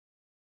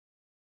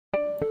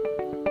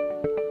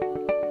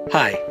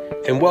Hi,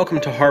 and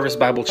welcome to Harvest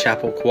Bible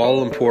Chapel,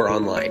 Kuala Lumpur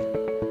Online.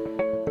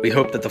 We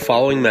hope that the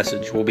following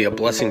message will be a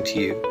blessing to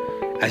you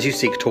as you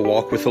seek to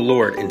walk with the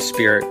Lord in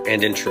spirit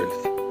and in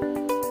truth.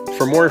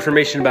 For more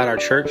information about our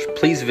church,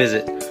 please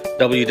visit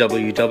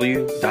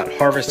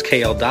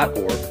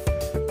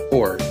www.harvestkl.org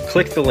or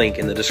click the link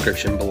in the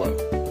description below.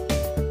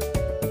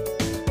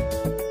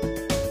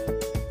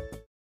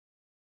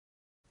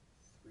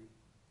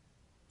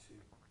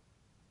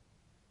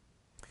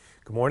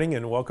 Good morning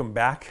and welcome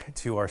back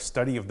to our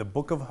study of the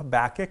book of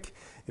Habakkuk.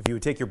 If you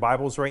would take your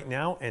Bibles right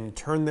now and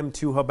turn them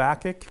to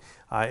Habakkuk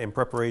in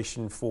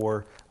preparation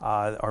for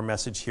our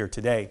message here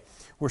today.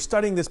 We're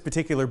studying this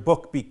particular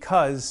book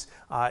because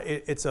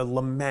it's a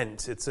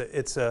lament.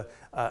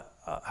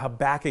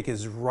 Habakkuk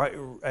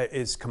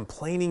is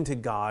complaining to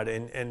God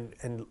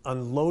and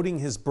unloading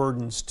his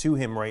burdens to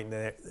him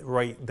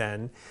right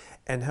then.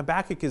 And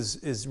Habakkuk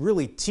is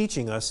really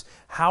teaching us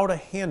how to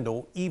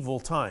handle evil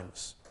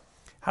times.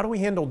 How do we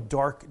handle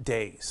dark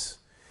days?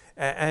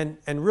 And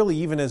really,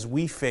 even as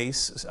we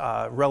face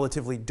a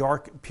relatively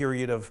dark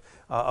period of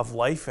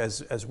life,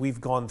 as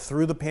we've gone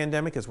through the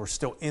pandemic, as we're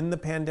still in the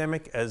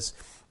pandemic, as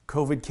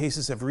COVID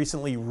cases have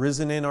recently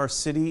risen in our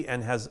city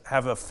and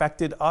have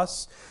affected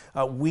us,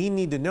 we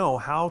need to know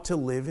how to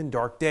live in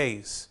dark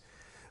days.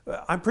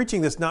 I'm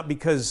preaching this not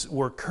because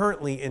we're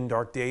currently in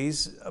dark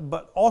days,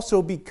 but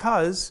also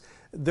because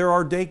there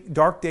are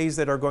dark days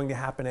that are going to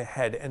happen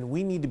ahead, and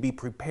we need to be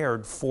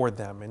prepared for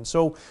them. And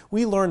so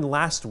we learned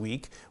last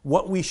week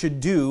what we should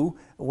do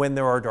when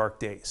there are dark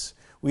days.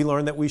 We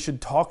learned that we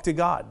should talk to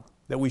God,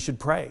 that we should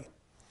pray.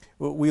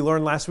 We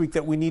learned last week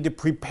that we need to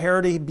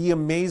prepare to be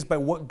amazed by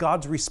what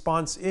God's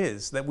response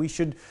is, that we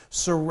should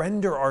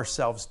surrender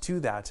ourselves to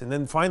that. And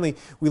then finally,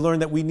 we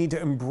learned that we need to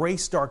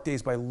embrace dark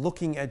days by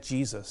looking at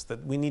Jesus,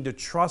 that we need to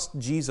trust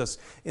Jesus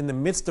in the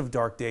midst of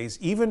dark days,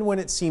 even when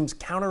it seems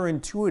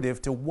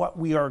counterintuitive to what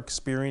we are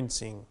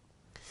experiencing.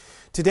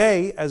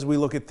 Today, as we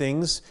look at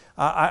things,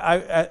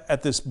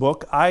 at this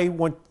book, I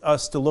want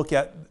us to look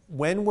at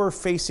when we're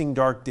facing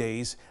dark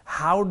days,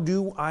 how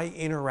do I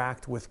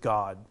interact with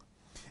God?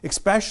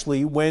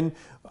 Especially when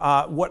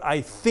what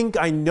I think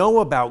I know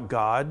about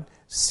God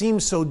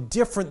seems so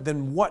different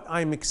than what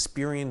I'm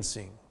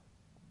experiencing.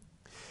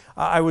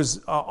 I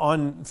was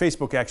on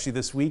Facebook actually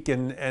this week,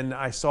 and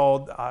I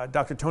saw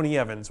Dr. Tony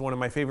Evans, one of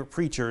my favorite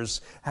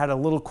preachers, had a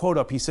little quote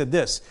up. He said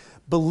this: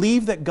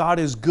 "Believe that God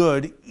is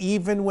good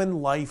even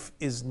when life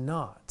is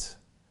not."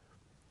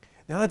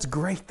 Now that's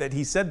great that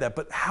he said that,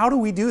 but how do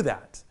we do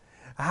that?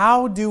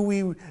 How do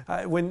we,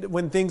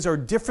 when things are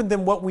different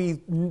than what we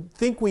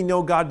think we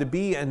know God to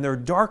be and they're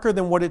darker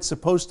than what it's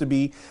supposed to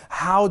be,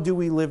 how do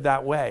we live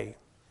that way?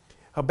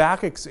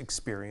 Habakkuk's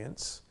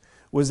experience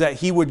was that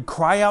he would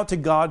cry out to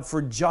God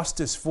for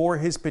justice for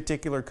his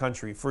particular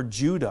country, for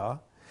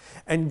Judah,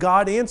 and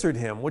God answered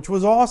him, which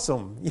was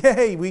awesome.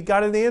 Yay, we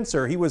got an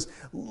answer. He was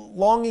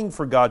longing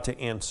for God to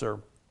answer.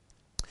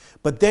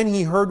 But then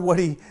he heard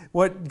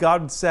what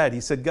God said. He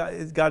said,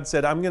 God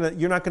said,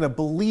 you're not going to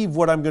believe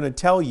what I'm going to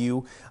tell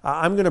you.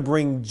 I'm going to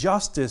bring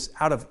justice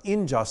out of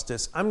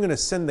injustice. I'm going to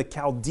send the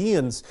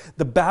Chaldeans,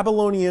 the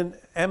Babylonian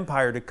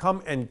Empire, to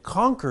come and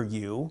conquer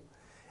you.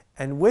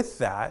 And with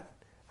that,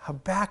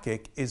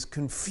 Habakkuk is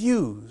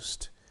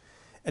confused.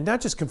 And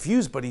not just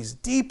confused, but he's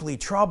deeply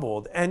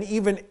troubled and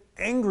even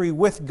angry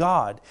with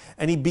God.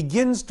 And he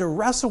begins to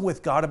wrestle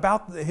with God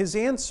about his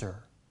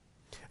answer.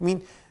 I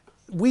mean,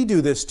 we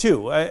do this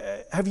too.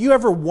 Have you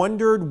ever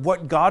wondered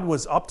what God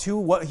was up to,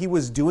 what he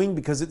was doing,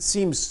 because it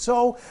seems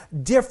so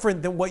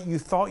different than what you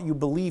thought you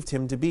believed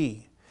him to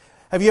be?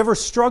 Have you ever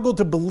struggled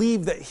to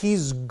believe that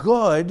he's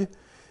good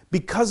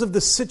because of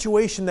the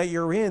situation that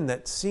you're in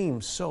that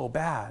seems so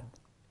bad?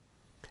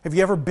 Have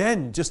you ever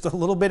been just a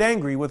little bit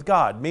angry with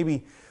God,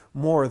 maybe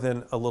more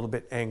than a little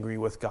bit angry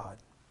with God?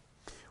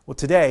 Well,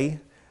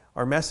 today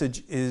our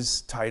message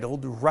is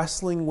titled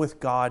Wrestling with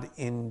God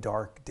in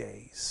Dark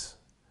Days.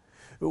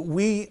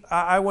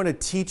 I want to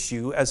teach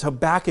you, as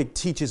Habakkuk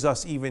teaches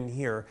us even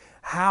here,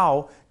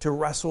 how to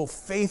wrestle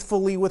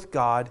faithfully with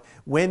God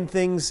when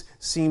things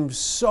seem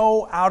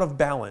so out of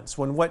balance,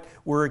 when what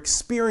we're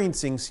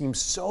experiencing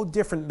seems so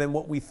different than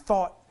what we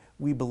thought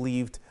we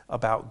believed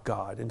about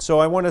God. And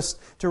so I want us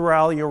to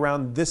rally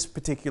around this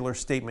particular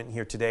statement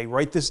here today.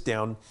 Write this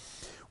down.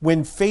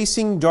 When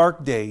facing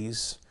dark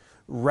days,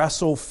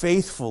 wrestle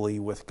faithfully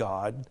with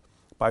God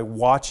by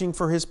watching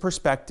for his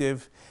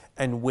perspective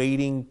and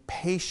waiting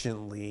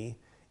patiently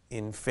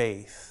in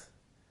faith.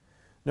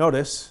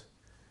 Notice,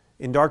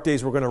 in dark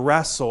days we're going to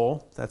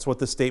wrestle, that's what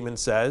the statement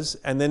says,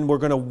 and then we're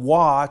going to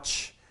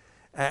watch,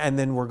 and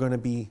then we're going to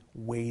be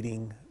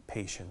waiting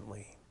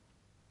patiently.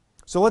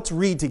 So let's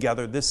read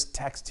together this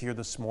text here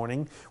this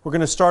morning. We're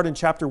going to start in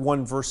chapter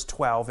 1, verse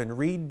 12, and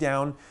read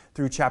down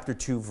through chapter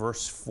 2,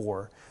 verse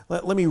 4.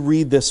 Let me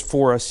read this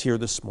for us here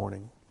this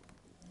morning.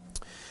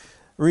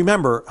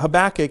 Remember,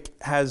 Habakkuk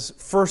has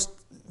first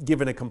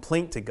given a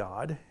complaint to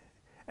God,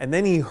 and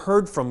then he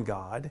heard from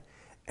God,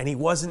 and he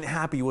wasn't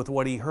happy with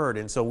what he heard.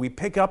 And so we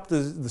pick up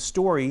the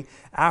story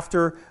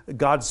after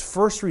God's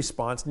first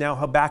response, now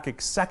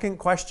Habakkuk's second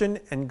question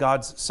and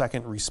God's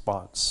second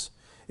response.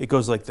 It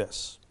goes like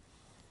this.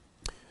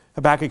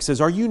 Habakkuk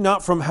says, "Are you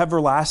not from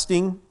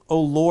everlasting, O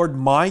Lord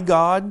my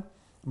God,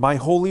 my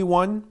Holy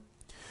One?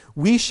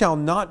 We shall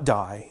not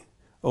die,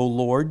 O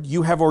Lord.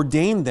 You have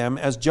ordained them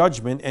as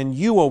judgment, and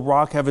you, O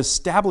Rock, have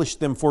established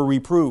them for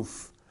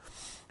reproof.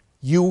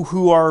 You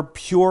who are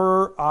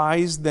purer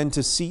eyes than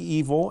to see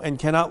evil and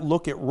cannot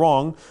look at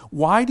wrong,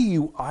 why do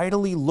you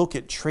idly look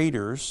at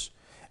traitors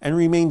and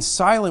remain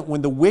silent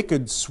when the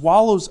wicked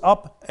swallows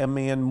up a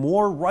man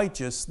more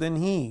righteous than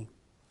he?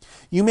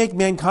 You make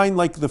mankind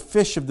like the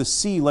fish of the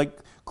sea, like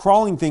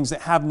crawling things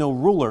that have no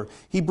ruler.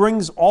 He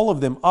brings all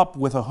of them up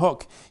with a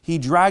hook. He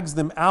drags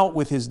them out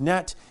with his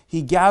net.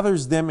 He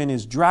gathers them in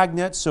his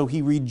dragnet, so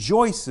he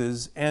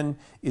rejoices and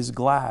is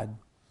glad.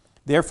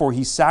 Therefore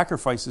he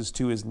sacrifices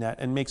to his net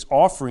and makes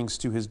offerings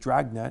to his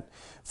dragnet,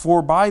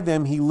 for by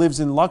them he lives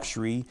in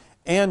luxury,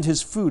 and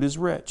his food is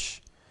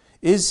rich.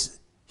 Is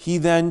he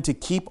then to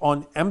keep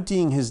on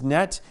emptying his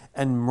net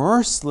and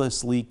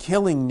mercilessly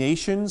killing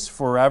nations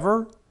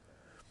forever?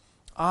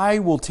 I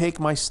will take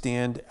my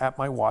stand at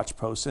my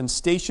watchpost and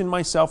station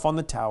myself on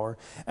the tower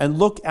and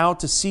look out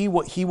to see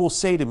what he will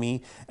say to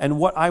me and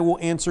what I will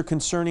answer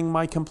concerning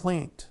my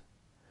complaint."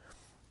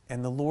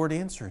 And the Lord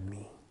answered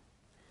me,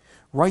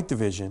 "Write the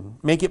vision,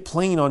 make it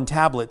plain on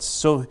tablets,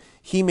 so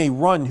he may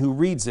run who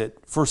reads it.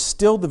 For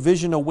still the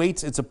vision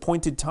awaits its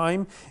appointed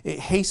time. It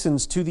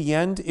hastens to the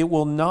end. It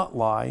will not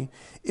lie.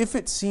 If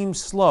it seems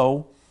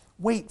slow,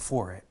 wait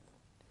for it.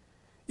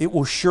 It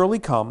will surely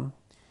come.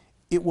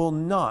 It will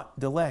not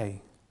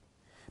delay.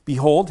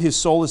 Behold, his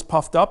soul is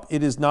puffed up.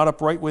 It is not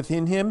upright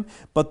within him,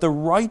 but the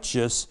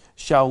righteous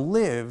shall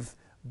live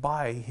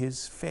by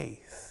his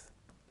faith."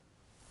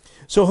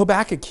 So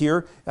Habakkuk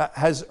here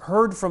has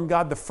heard from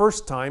God the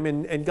first time,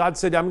 and God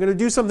said, "I'm going to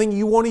do something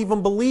you won't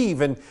even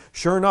believe." And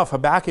sure enough,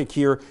 Habakkuk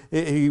here,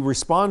 he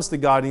responds to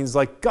God, and he's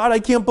like, "God, I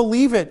can't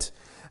believe it.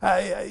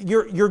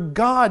 You're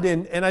God,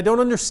 and I don't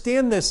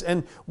understand this.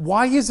 And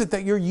why is it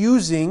that you're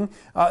using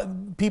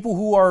people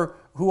who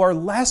are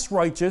less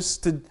righteous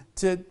to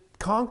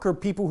conquer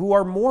people who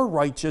are more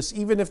righteous,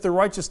 even if their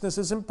righteousness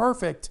isn't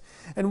perfect?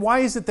 And why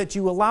is it that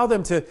you allow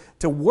them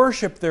to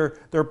worship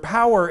their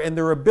power and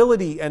their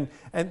ability? And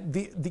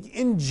the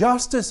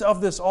injustice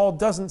of this all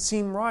doesn't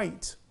seem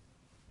right."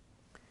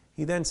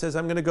 He then says,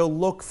 "I'm going to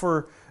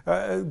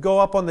go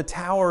up on the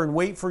tower and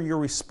wait for your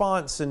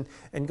response." And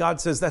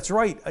God says, "That's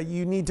right,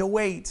 you need to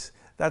wait.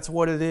 That's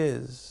what it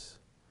is."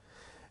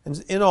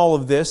 And in all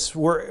of this,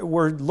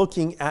 we're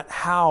looking at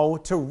how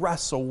to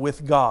wrestle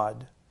with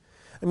God.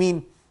 I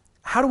mean,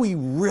 how do we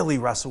really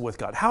wrestle with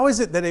God? How is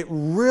it that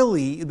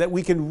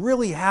we can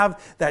really have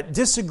that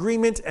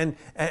disagreement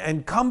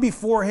and come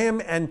before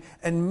Him and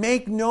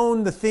make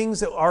known the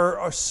things that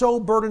are so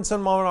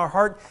burdensome on our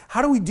heart?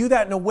 How do we do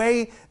that in a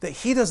way that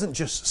He doesn't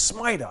just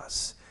smite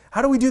us?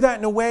 How do we do that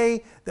in a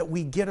way that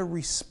we get a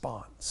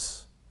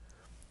response?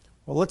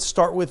 Well, let's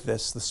start with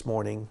this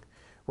morning.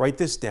 Write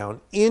this down.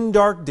 In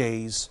dark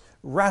days,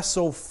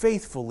 wrestle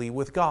faithfully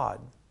with God.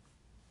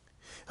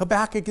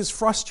 Habakkuk is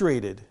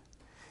frustrated.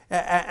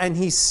 And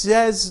he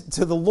says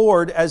to the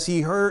Lord, as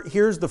he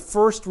hears the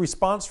first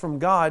response from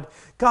God,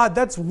 "God,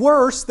 that's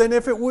worse than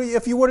if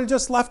you would have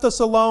just left us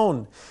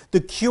alone.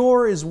 The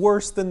cure is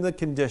worse than the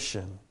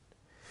condition."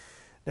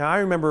 Now, I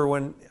remember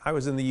when I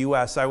was in the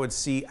U.S., I would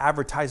see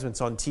advertisements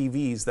on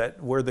TVs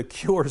where the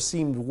cure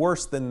seemed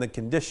worse than the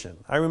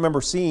condition. I remember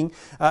seeing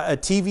a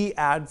TV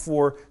ad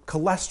for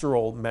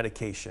cholesterol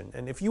medication.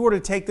 And if you were to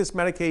take this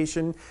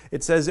medication,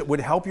 it says it would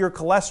help your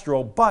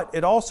cholesterol, but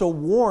it also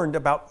warned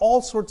about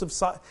all sorts of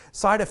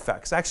side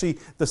effects. Actually,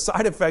 the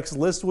side effects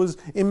list was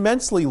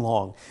immensely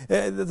long.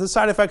 The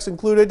side effects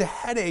included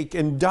headache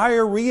and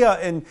diarrhea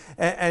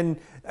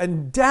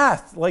and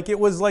death. Like, it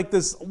was like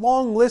this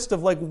long list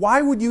of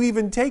why would you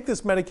even take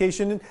this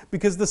medication?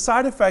 Because the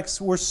side effects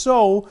were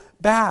so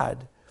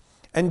bad.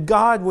 And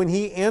God, when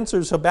He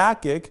answers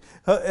Habakkuk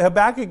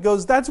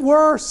goes, "That's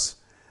worse.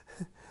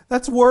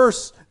 That's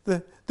worse.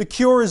 The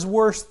cure is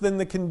worse than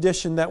the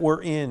condition that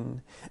we're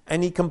in."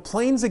 And he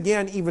complains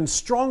again, even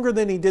stronger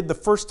than he did the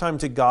first time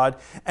to God.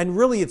 And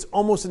really, it's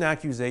almost an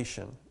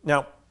accusation.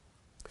 Now,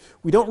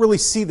 we don't really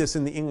see this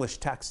in the English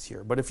text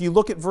here, but if you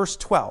look at verse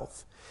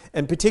 12,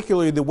 and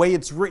particularly the way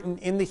it's written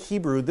in the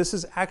Hebrew, this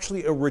is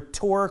actually a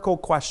rhetorical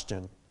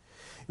question.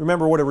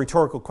 Remember what a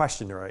rhetorical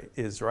question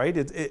is, right?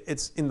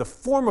 It's in the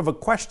form of a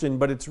question,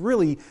 but it's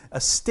really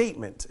a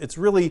statement. It's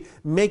really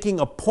making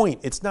a point.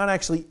 It's not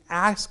actually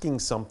asking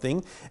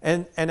something.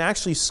 And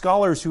actually,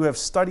 scholars who have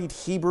studied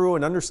Hebrew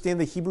and understand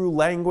the Hebrew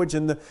language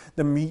and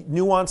the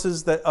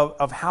nuances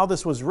of how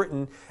this was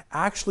written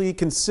actually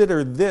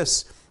consider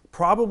this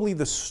probably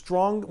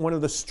one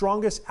of the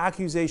strongest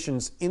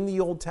accusations in the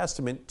Old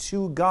Testament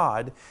to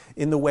God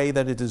in the way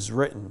that it is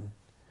written.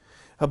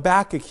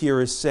 Habakkuk here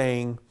is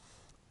saying,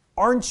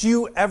 "Aren't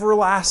you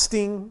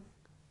everlasting?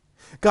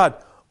 God,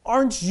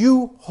 aren't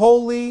you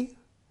holy?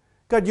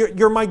 God,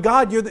 you're my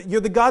God. You're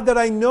the God that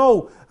I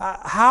know.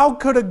 How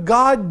could a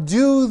God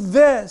do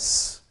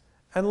this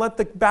and let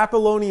the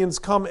Babylonians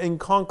come and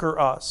conquer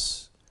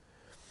us?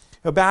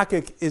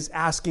 Habakkuk is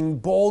asking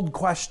bold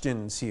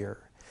questions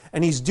here.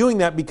 And he's doing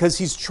that because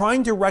he's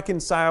trying to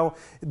reconcile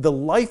the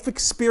life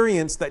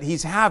experience that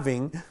he's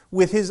having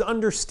with his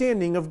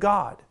understanding of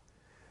God.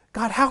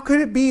 God, how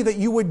could it be that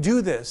you would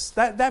do this?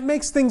 That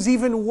makes things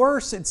even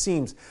worse, it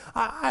seems.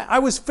 I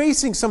was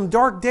facing some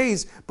dark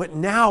days, but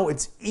now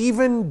it's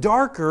even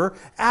darker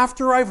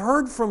after I've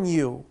heard from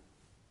you.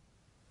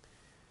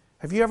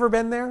 Have you ever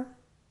been there?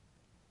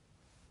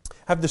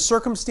 Have the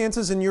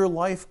circumstances in your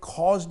life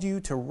caused you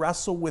to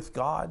wrestle with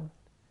God?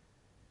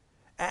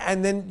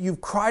 And then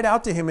you've cried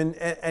out to him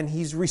and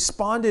he's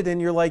responded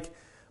and you're like,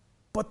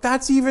 but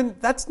that's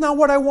not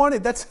what I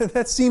wanted.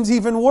 That seems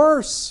even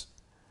worse.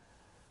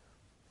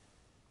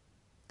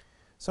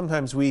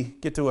 Sometimes we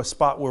get to a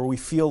spot where we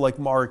feel like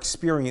our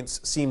experience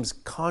seems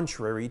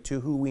contrary to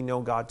who we know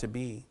God to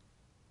be.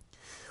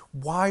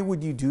 Why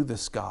would you do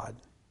this, God?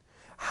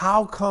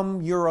 How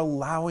come you're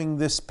allowing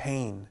this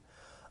pain?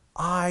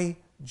 I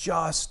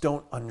just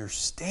don't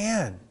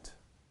understand.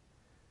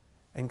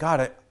 And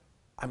God,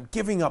 I'm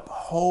giving up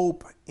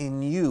hope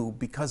in you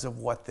because of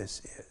what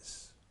this is.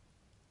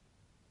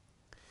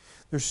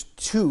 There's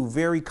two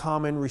very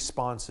common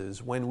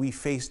responses when we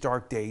face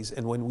dark days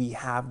and when we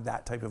have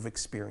that type of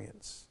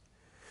experience.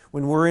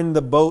 When we're in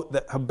the boat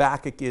that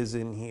Habakkuk is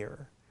in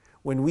here,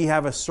 when we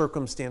have a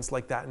circumstance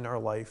like that in our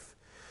life,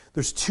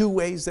 there's two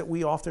ways that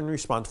we often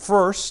respond.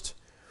 First,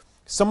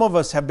 some of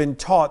us have been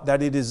taught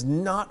that it is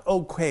not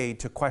okay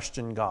to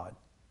question God.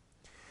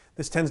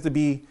 This tends to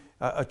be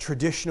a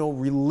traditional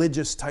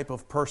religious type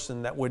of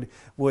person that would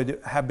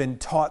have been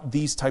taught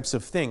these types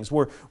of things.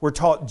 We're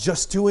taught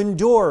just to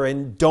endure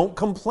and don't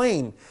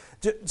complain.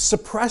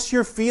 Suppress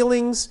your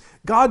feelings.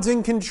 God's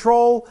in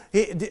control.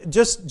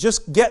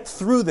 Just get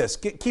through this.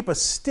 Keep a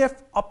stiff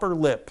upper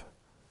lip.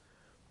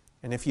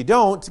 And if you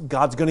don't,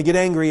 God's going to get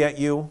angry at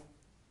you.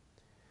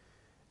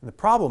 And the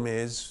problem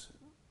is,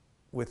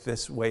 with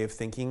this way of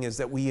thinking, is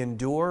that we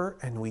endure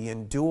and we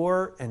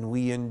endure and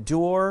we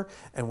endure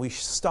and we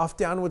stuff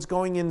down what's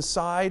going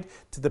inside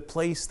to the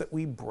place that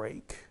we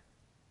break.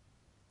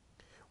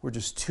 We're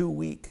just too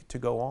weak to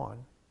go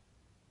on.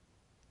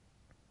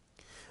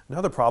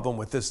 Another problem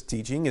with this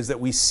teaching is that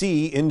we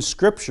see in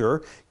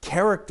Scripture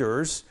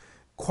characters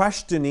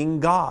questioning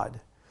God.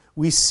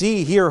 We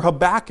see here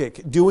Habakkuk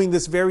doing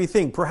this very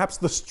thing, perhaps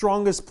the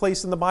strongest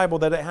place in the Bible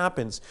that it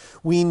happens.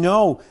 We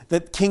know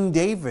that King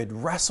David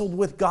wrestled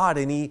with God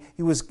and he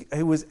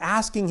was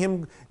asking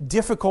him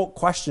difficult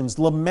questions,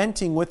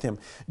 lamenting with him.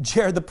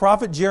 The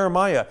prophet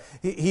Jeremiah,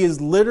 he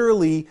is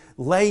literally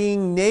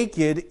laying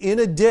naked in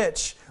a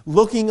ditch,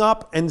 looking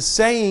up and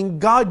saying,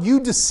 God,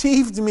 you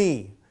deceived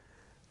me.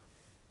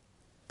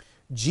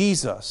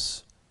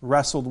 Jesus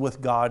wrestled with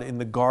God in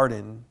the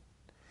garden.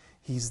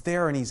 He's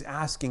there and he's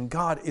asking,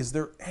 God, is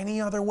there any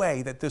other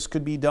way that this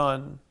could be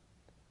done?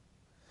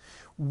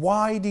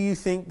 Why do you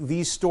think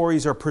these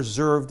stories are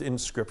preserved in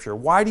Scripture?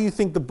 Why do you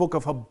think the book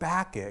of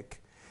Habakkuk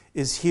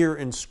is here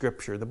in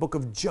Scripture? The book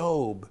of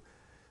Job,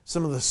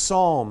 some of the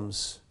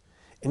Psalms,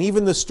 and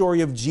even the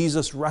story of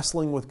Jesus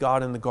wrestling with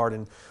God in the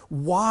garden.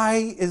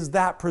 Why is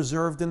that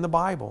preserved in the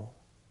Bible?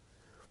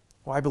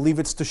 Well, I believe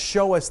it's to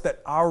show us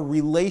that our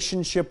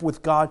relationship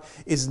with God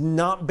is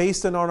not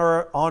based on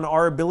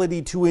our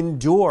ability to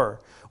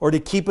endure or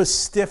to keep a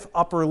stiff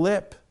upper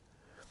lip.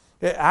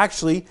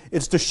 Actually,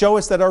 it's to show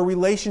us that our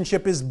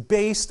relationship is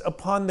based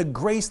upon the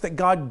grace that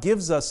God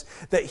gives us,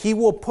 that He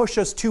will push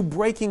us to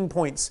breaking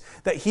points,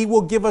 that He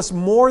will give us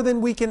more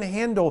than we can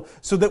handle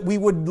so that we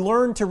would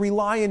learn to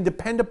rely and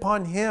depend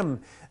upon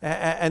Him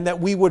and that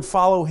we would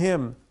follow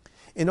Him.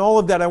 In all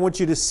of that, I want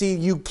you to see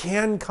you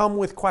can come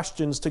with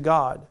questions to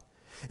God.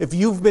 If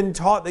you've been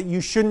taught that you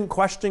shouldn't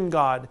question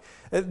God,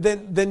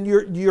 then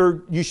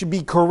you should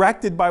be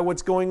corrected by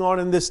what's going on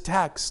in this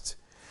text.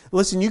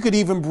 Listen, you could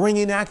even bring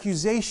in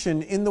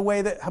accusation in the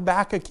way that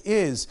Habakkuk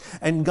is,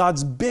 and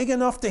God's big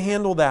enough to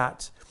handle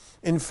that.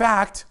 In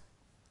fact,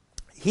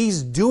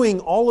 He's doing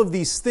all of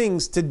these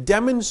things to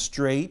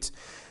demonstrate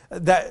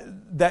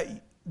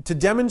that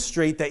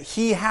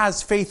he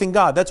has faith in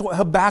God. That's what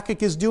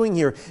Habakkuk is doing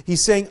here.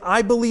 He's saying,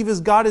 I believe His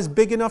God is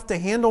big enough to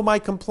handle my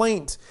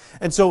complaint.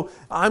 And so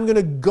I'm going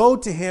to go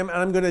to Him and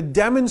I'm going to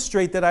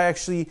demonstrate that I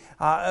actually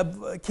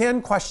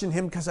can question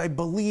Him because I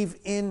believe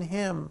in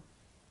Him.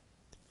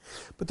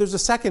 But there's a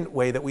second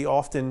way that we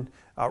often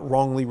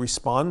wrongly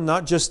respond,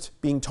 not just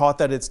being taught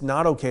that it's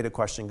not okay to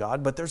question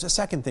God, but there's a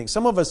second thing.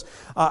 Some of us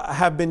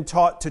have been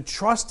taught to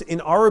trust in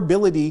our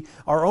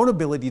own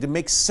ability to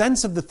make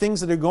sense of the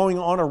things that are going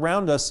on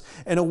around us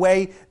in a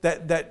way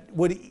that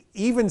would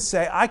even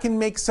say, I can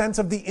make sense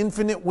of the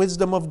infinite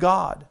wisdom of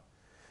God.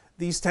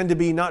 These tend to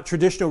be not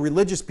traditional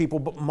religious people,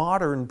 but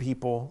modern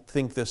people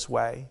think this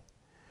way.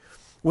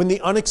 When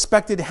the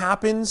unexpected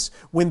happens,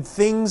 when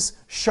things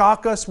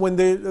shock us,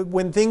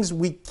 when things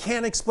we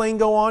can't explain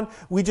go on,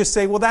 we just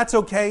say, well, that's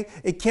okay.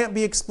 It can't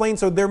be explained,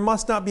 so there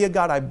must not be a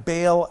God. I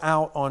bail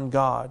out on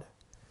God.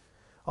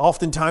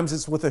 Oftentimes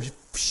it's with a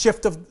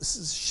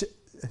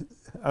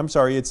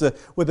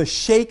with a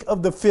shake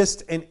of the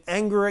fist and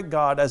anger at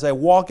God as I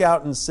walk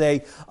out and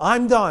say,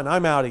 I'm done,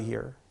 I'm out of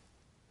here.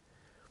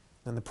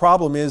 And the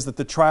problem is that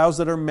the trials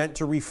that are meant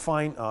to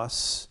refine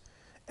us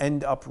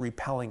end up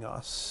repelling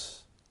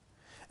us.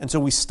 And so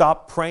we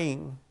stop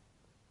praying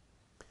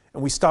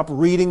and we stop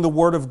reading the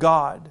Word of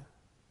God.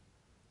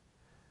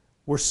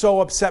 We're so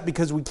upset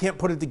because we can't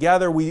put it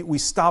together. We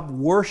stop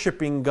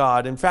worshiping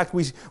God. In fact,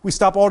 we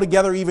stop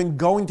altogether even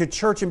going to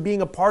church and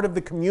being a part of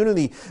the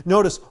community.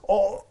 Notice,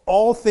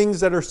 all things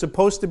that are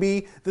supposed to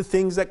be the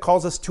things that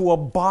cause us to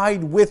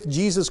abide with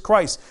Jesus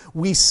Christ.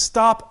 We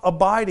stop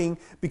abiding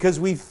because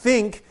we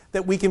think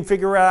that we can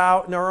figure it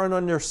out in our own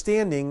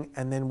understanding,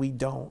 and then we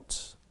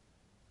don't.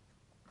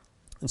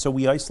 And so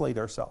we isolate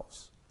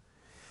ourselves.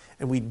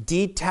 And we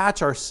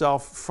detach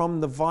ourselves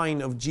from the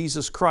vine of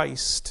Jesus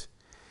Christ.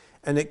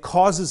 And it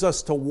causes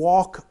us to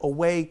walk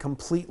away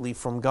completely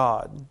from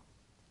God.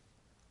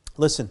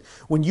 Listen,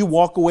 when you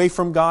walk away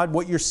from God,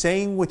 what you're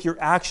saying with your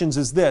actions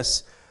is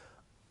this: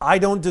 I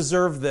don't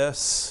deserve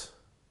this.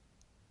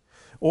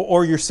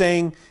 Or you're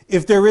saying,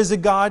 if there is a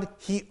God,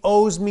 He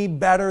owes me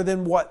better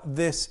than what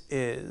this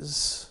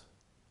is.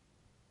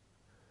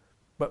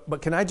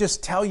 But can I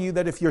just tell you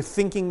that if you're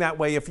thinking that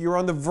way, if you're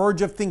on the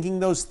verge of thinking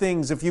those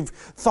things, if you've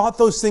thought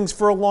those things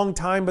for a long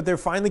time, but they're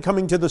finally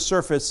coming to the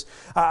surface,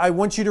 I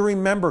want you to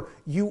remember,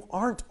 you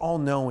aren't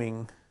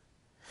all-knowing.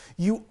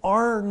 You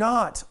are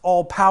not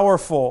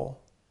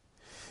all-powerful.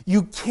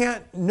 You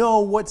can't know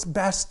what's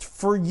best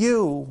for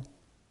you.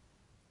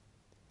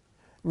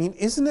 I mean,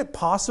 isn't it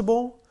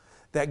possible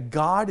that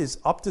God is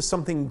up to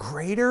something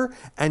greater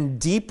and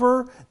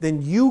deeper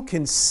than you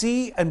can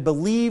see and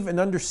believe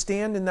and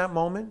understand in that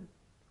moment?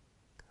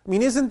 I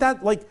mean, isn't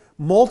that like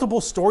multiple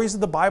stories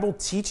of the Bible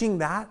teaching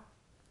that?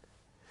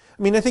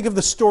 I mean, I think of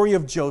the story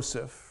of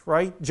Joseph,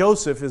 right?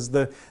 Joseph is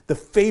the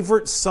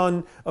favorite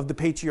son of the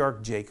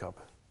patriarch Jacob.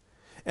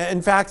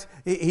 In fact,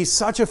 he's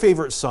such a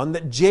favorite son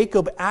that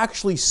Jacob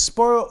actually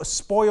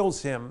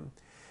spoils him.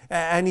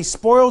 And he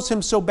spoils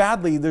him so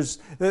badly. There's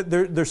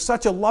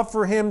such a love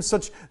for him,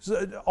 such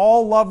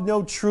all love,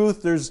 no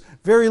truth. There's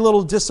very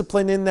little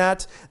discipline in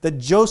that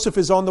Joseph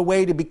is on the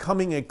way to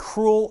becoming a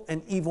cruel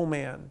and evil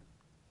man.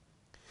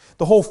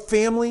 The whole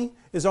family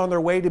is on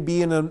their way to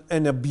be in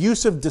an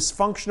abusive,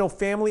 dysfunctional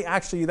family.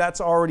 Actually, that's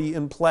already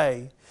in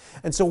play.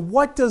 And so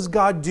what does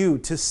God do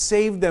to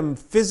save them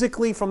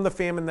physically from the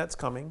famine that's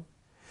coming?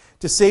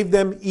 To save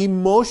them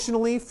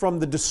emotionally from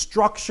the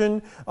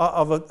destruction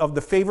of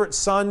the favorite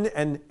son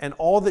and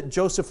all that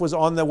Joseph was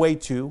on the way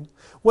to?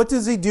 What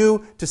does He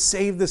do to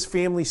save this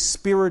family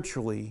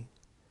spiritually?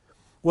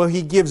 Well,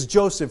 He gives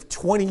Joseph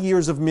 20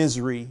 years of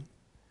misery.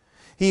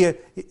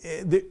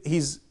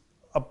 He's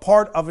a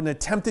part of an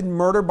attempted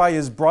murder by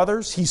his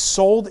brothers. He's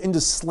sold into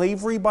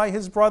slavery by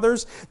his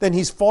brothers. Then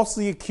he's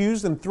falsely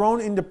accused and thrown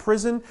into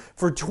prison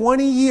for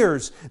 20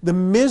 years. The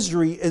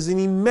misery is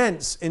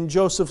immense in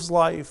Joseph's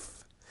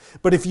life.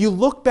 But if you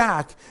look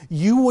back,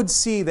 you would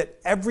see that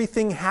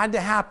everything had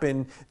to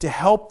happen to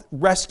help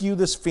rescue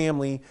this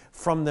family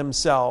from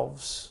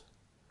themselves.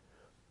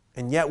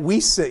 And yet we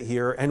sit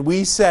here and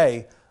we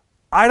say,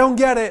 I don't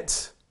get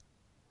it.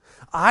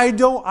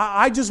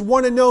 I just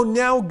want to know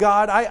now,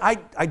 God.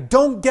 I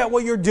don't get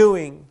what you're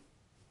doing.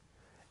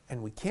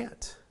 And we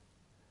can't.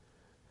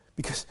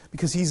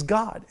 Because He's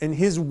God. And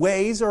His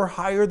ways are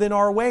higher than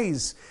our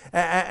ways.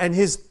 And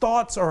His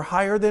thoughts are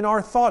higher than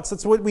our thoughts.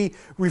 That's what we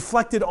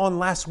reflected on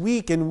last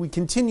week and we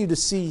continue to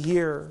see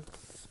here.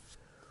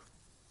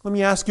 Let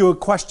me ask you a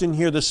question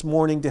here this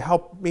morning to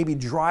help maybe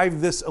drive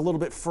this a little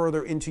bit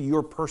further into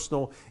your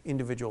personal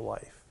individual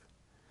life.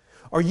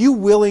 Are you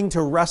willing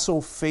to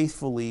wrestle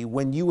faithfully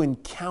when you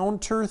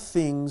encounter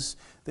things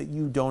that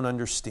you don't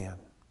understand?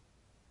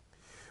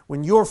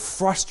 When you're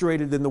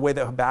frustrated in the way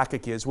that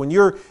Habakkuk is, when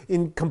you're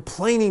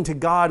complaining to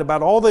God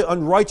about all the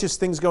unrighteous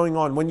things going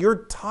on, when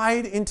you're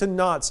tied into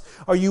knots,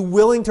 are you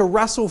willing to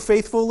wrestle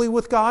faithfully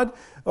with God,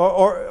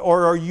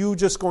 or are you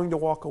just going to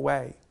walk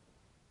away?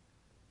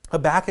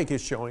 Habakkuk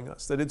is showing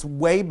us that it's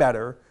way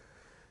better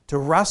to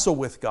wrestle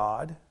with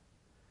God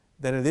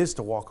than it is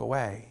to walk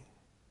away.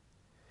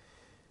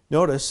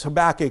 Notice,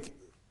 Habakkuk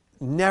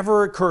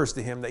never occurs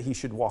to him that he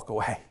should walk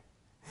away.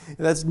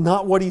 That's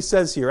not what he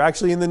says here.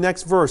 Actually, in the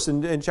next verse,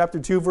 in chapter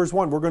 2, verse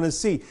 1, we're going to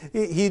see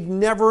he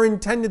never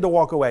intended to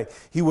walk away.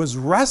 He was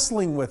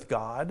wrestling with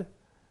God,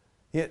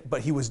 but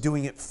he was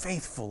doing it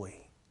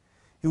faithfully.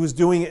 He was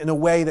doing it in a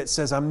way that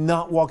says, I'm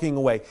not walking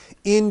away.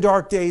 In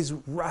dark days,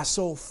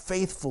 wrestle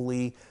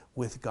faithfully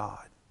with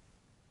God.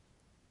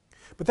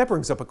 But that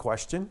brings up a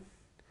question.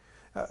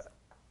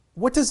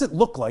 What does it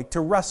look like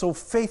to wrestle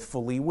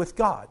faithfully with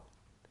God?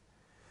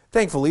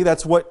 Thankfully,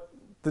 that's what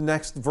the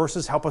next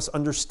verses help us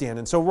understand.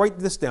 And so write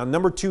this down.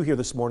 Number 2 here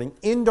this morning.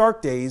 In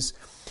dark days,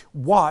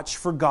 watch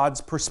for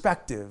God's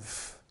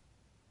perspective.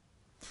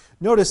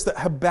 Notice that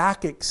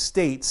Habakkuk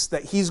states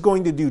that he's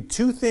going to do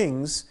 2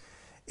 things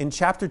in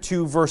chapter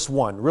 2, verse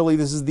 1. Really,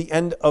 this is the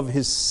end of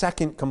his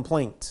second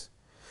complaint.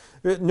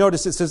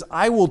 Notice it says,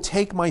 I will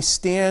take my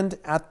stand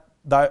at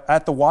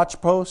at the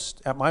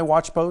watchpost, at my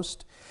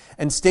watchpost,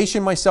 and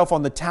station myself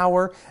on the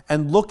tower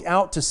and look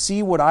out to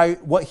see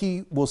what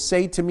he will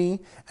say to me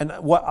and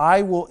what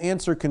I will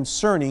answer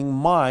concerning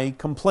my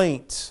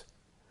complaint.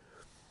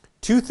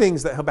 Two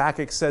things that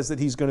Habakkuk says that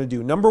he's going to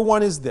do. Number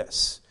one is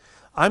this: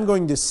 I'm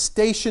going to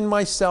station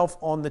myself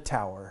on the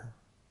tower.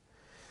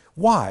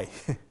 Why?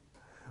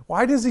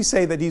 Why does he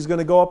say that he's going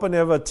to go up and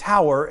have a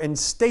tower and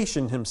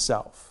station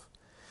himself?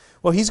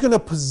 Well, he's going to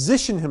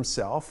position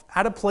himself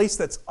at a place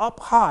that's up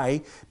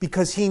high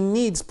because he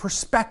needs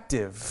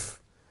perspective.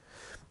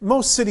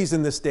 Most cities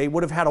in this day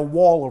would have had a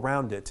wall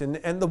around it,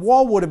 and the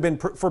wall would have been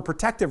for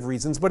protective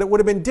reasons, but it would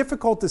have been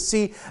difficult to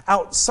see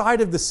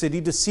outside of the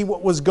city, to see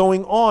what was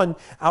going on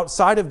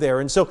outside of there.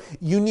 And so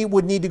you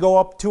would need to go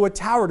up to a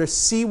tower to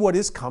see what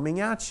is coming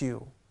at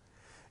you.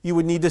 You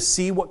would need to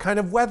see what kind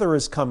of weather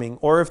is coming,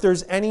 or if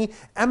there's any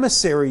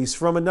emissaries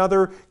from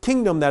another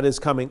kingdom that is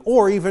coming,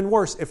 or even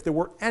worse, if there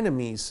were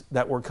enemies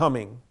that were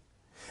coming.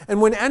 And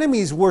when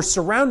enemies were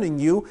surrounding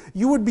you,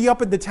 you would be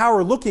up at the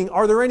tower looking,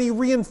 are there any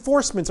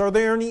reinforcements? Are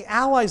there any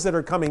allies that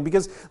are coming?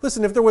 Because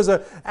listen, if there was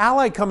an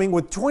ally coming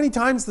with 20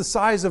 times the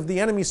size of the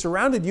enemy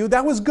surrounded you,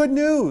 that was good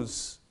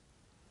news.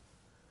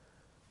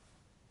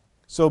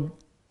 So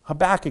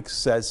Habakkuk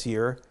says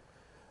here,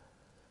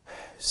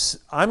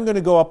 I'm going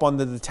to go up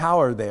onto the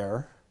tower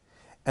there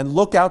and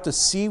look out to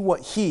see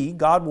what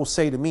God will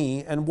say to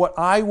me, and what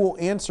I will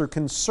answer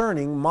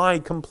concerning my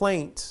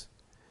complaint.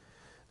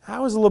 I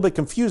was a little bit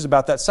confused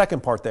about that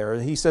second part there.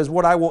 He says,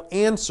 what I will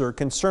answer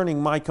concerning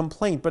my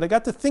complaint. But I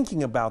got to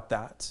thinking about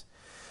that.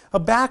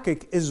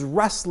 Habakkuk is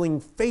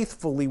wrestling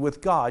faithfully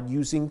with God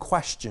using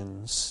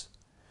questions.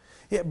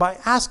 By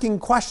asking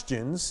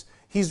questions,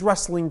 he's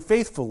wrestling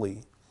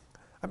faithfully.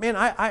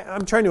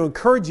 I'm trying to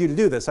encourage you to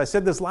do this. I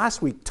said this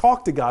last week.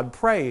 Talk to God,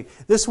 pray.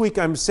 This week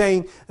I'm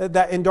saying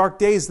that in dark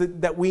days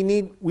that we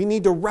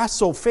need to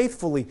wrestle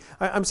faithfully.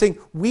 I'm saying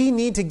we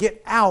need to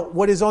get out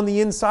what is on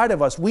the inside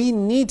of us. We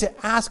need to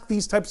ask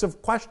these types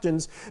of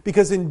questions,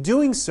 because in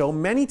doing so,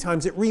 many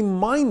times it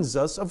reminds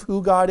us of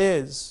who God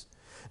is.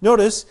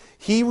 Notice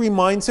he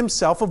reminds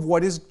himself of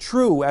what is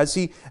true as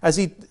he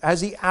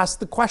asks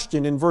the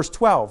question in verse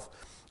 12.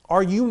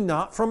 Are you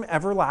not from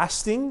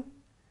everlasting?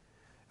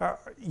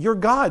 You're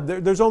God.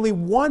 There's only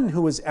one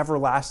who is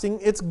everlasting.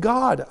 It's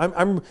God.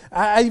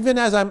 Even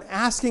as I'm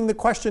asking the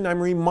question,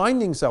 I'm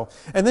reminding so.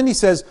 And then he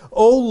says,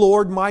 "O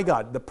Lord, my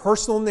God," the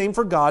personal name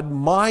for God,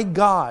 my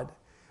God.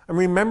 I'm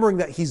remembering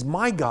that he's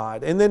my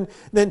God. And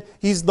then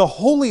he's the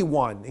Holy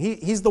One.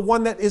 He's the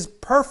one that is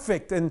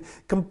perfect and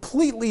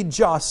completely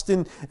just.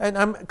 And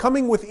I'm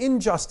coming with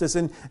injustice.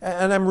 And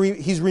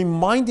he's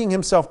reminding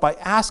himself by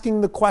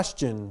asking the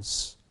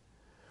questions.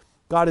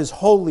 God is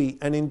holy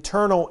and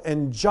eternal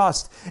and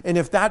just. And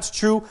if that's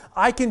true,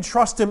 I can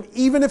trust him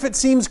even if it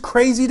seems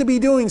crazy to be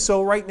doing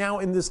so right now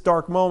in this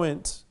dark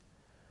moment.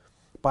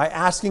 By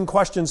asking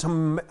questions,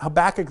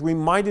 Habakkuk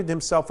reminded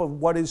himself of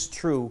what is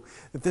true,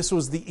 that this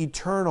was the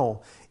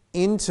eternal,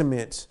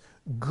 intimate,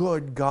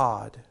 good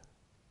God.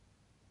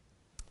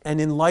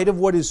 And in light of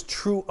what is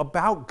true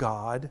about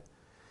God,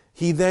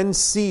 he then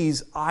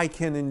sees, I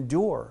can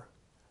endure.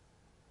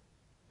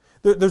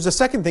 There's a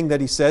second thing that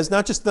he says,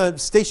 not just the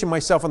station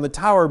myself on the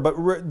tower,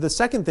 but the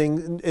second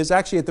thing is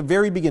actually at the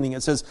very beginning.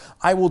 It says,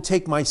 I will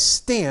take my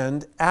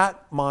stand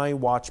at my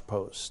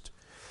watchpost.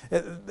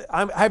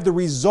 I have the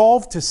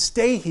resolve to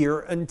stay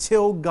here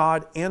until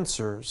God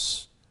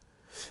answers.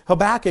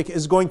 Habakkuk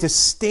is going to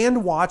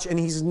stand watch, and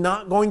he's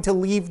not going to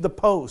leave the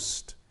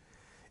post.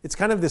 It's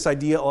kind of this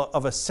idea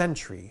of a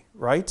sentry,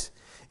 right?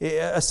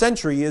 A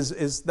sentry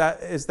is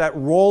that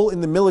role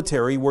in the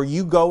military where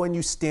you go and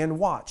you stand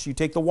watch. You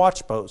take the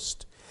watch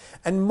post.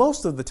 And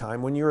most of the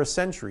time when you're a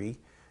sentry,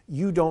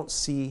 you don't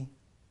see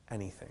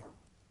anything.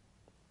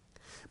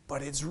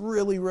 But it's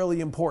really, really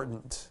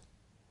important.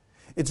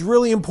 It's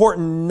really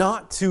important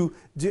not to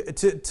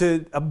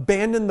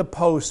abandon the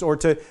post or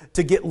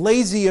to get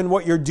lazy in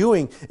what you're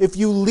doing. If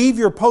you leave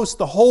your post,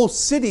 the whole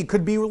city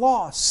could be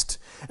lost.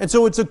 And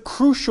so it's a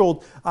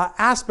crucial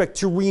aspect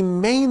to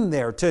remain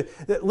there.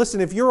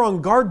 Listen, if you're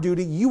on guard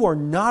duty, you are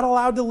not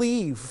allowed to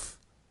leave.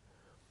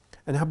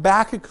 And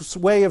Habakkuk's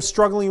way of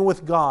struggling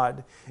with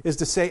God is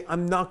to say,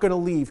 I'm not going to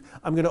leave.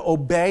 I'm going to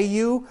obey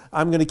you.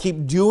 I'm going to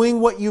keep doing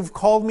what you've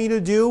called me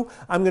to do.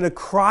 I'm going to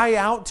cry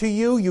out to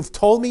you. You've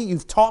taught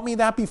me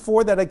that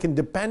before, that I can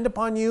depend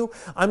upon you.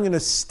 I'm going to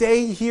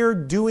stay here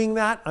doing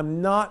that.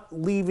 I'm not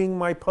leaving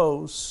my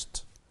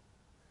post.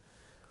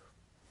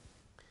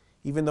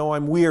 Even though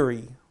I'm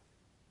weary,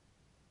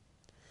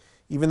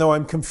 even though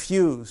I'm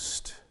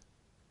confused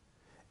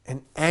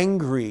and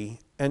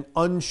angry and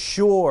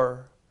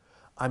unsure,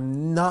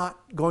 I'm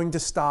not going to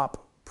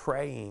stop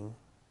praying.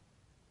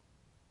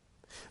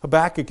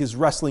 Habakkuk is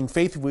wrestling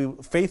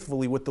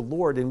faithfully with the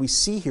Lord, and we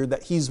see here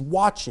that he's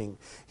watching.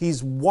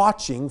 He's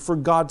watching for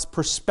God's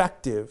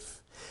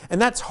perspective.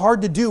 And that's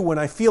hard to do when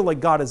I feel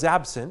like God is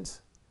absent.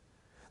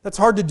 That's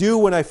hard to do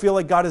when I feel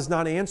like God is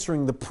not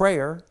answering the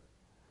prayer.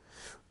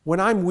 When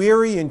I'm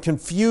weary and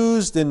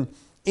confused and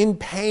in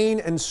pain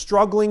and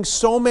struggling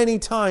so many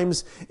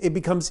times, it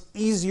becomes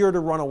easier to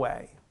run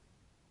away.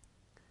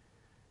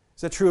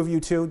 Is that true of you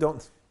too?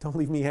 Don't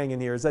leave me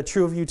hanging here. Is that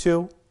true of you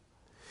too?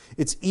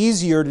 It's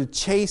easier to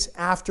chase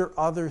after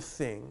other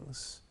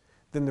things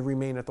than to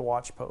remain at the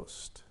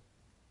watchpost.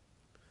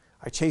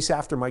 I chase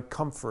after my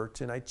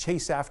comfort and I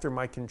chase after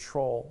my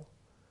control.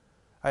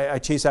 I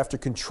chase after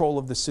control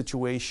of the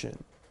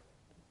situation.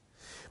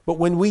 But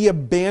when we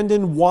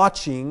abandon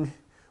watching,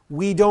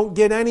 we don't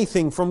get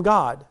anything from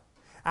God.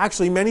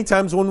 Actually, many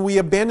times when we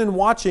abandon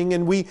watching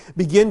and we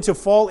begin to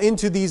fall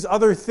into these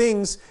other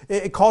things,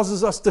 it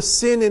causes us to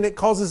sin and it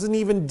causes an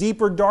even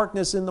deeper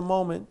darkness in the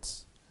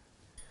moment.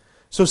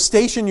 So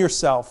station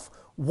yourself,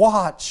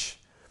 watch,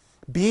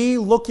 be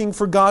looking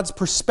for God's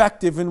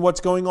perspective in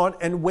what's going on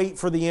and wait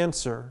for the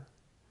answer.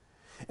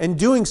 And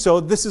doing so,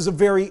 this is a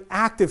very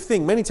active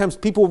thing. Many times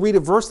people read a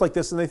verse like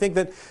this and they think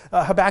that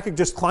Habakkuk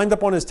just climbed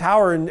up on his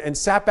tower and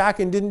sat back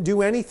and didn't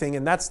do anything,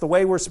 and that's the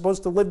way we're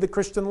supposed to live the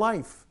Christian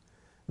life.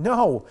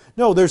 No,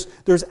 there's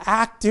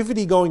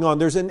activity going on.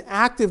 There's an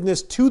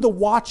activeness to the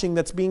watching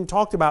that's being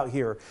talked about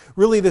here.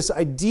 Really, this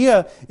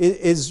idea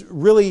is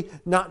really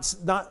not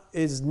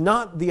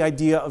the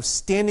idea of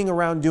standing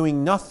around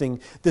doing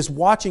nothing. This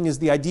watching is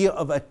the idea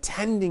of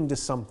attending to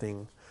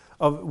something.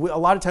 A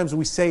lot of times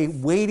we say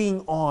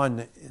waiting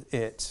on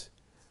it.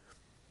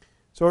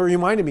 So it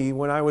reminded me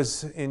when I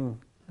was in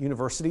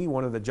university,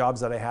 one of the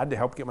jobs that I had to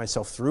help get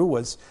myself through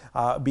was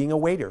being a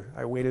waiter.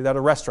 I waited at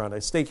a restaurant, a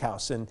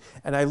steakhouse,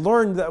 and I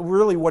learned that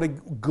really what a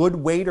good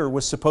waiter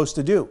was supposed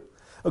to do.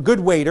 A good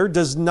waiter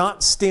does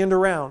not stand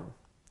around.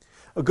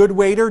 A good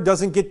waiter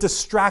doesn't get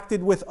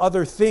distracted with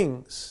other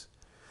things.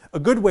 A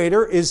good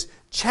waiter is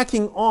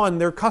checking on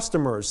their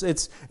customers.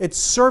 It's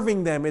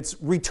serving them. It's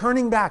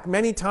returning back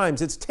many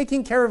times. It's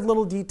taking care of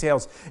little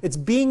details. It's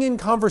being in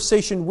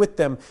conversation with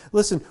them.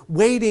 Listen,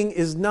 waiting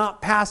is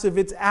not passive.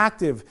 It's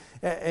active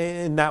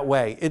in that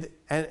way.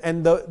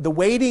 And the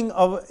waiting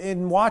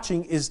in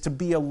watching is to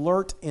be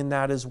alert in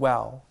that as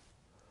well.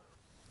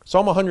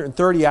 Psalm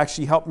 130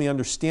 actually helped me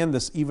understand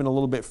this even a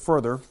little bit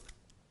further.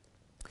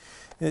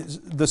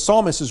 The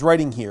psalmist is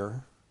writing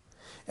here.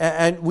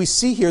 And we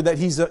see here that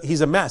he's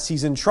a mess.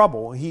 He's in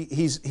trouble.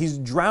 He's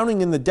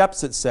drowning in the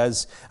depths, it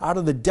says. Out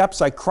of the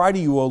depths I cry to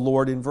you, O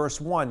Lord, in verse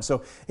 1.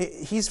 So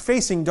he's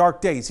facing dark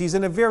days. He's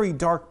in a very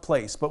dark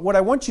place. But what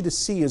I want you to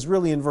see is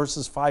really in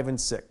verses 5 and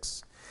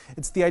 6.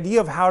 It's the idea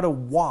of how to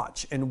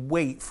watch and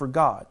wait for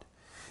God.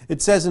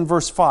 It says in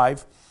verse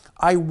 5,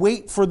 I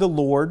wait for the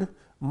Lord,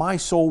 my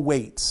soul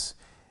waits,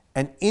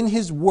 and in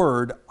his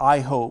word I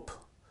hope.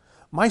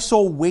 My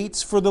soul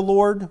waits for the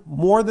Lord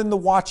more than the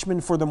watchman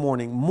for the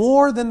morning.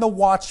 More than the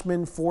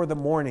watchman for the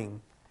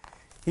morning.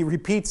 He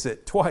repeats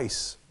it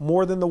twice.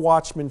 More than the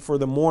watchman for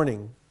the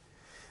morning.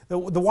 The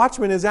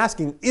watchman is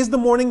asking, is the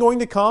morning going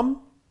to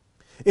come?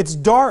 It's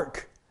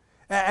dark.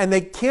 And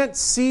they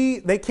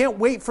can't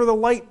wait for the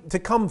light to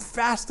come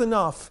fast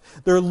enough.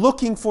 They're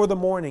looking for the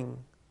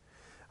morning.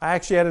 I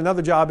actually had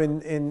another job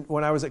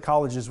when I was at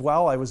college as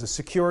well. I was a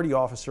security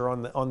officer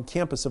on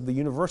campus of the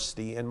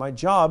university, and my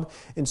job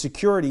in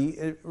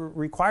security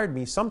required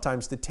me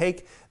sometimes to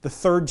take the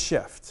third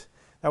shift.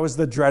 That was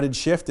the dreaded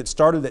shift. It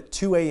started at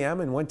 2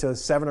 a.m. and went to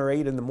 7 or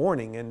 8 in the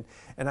morning. And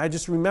I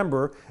just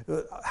remember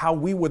how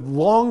we would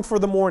long for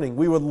the morning.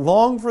 We would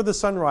long for the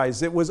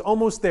sunrise. It was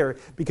almost there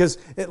because,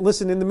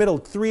 listen, in the middle,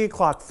 3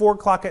 o'clock, 4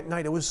 o'clock at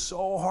night, it was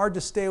so hard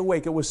to stay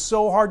awake. It was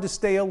so hard to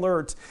stay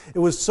alert. It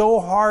was so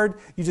hard,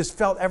 you just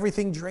felt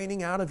everything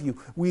draining out of you.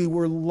 We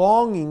were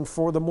longing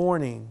for the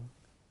morning.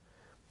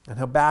 And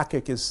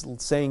Habakkuk is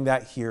saying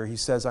that here. He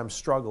says, I'm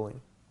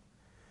struggling.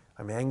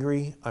 I'm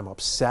angry. I'm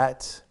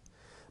upset.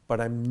 But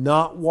I'm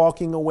not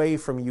walking away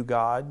from you,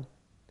 God.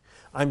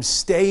 I'm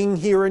staying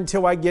here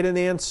until I get an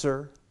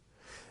answer.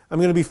 I'm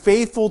going to be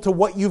faithful to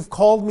what you've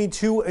called me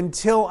to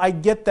until I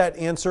get that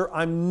answer.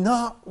 I'm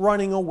not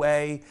running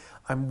away.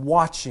 I'm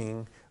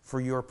watching for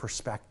your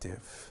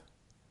perspective.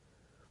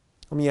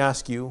 Let me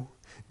ask you,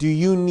 do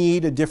you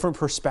need a different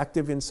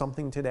perspective in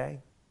something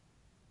today?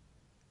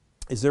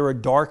 Is there a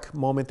dark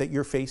moment that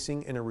you're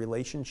facing in a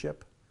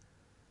relationship?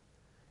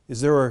 Is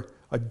there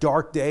a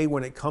dark day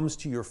when it comes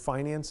to your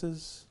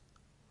finances?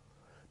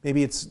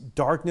 Maybe it's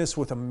darkness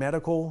with a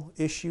medical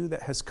issue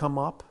that has come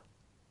up.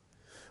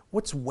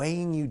 What's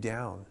weighing you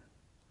down?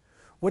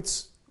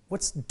 What's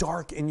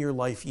dark in your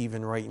life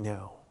even right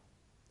now?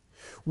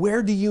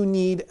 Where do you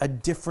need a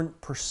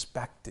different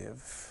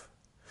perspective?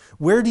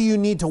 Where do you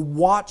need to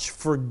watch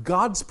for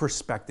God's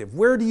perspective?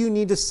 Where do you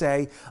need to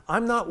say,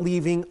 I'm not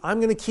leaving. I'm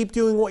going to keep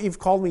doing what you've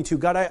called me to.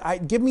 God, I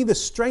give me the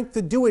strength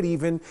to do it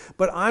even,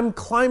 but I'm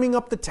climbing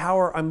up the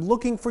tower. I'm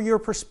looking for your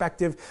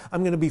perspective.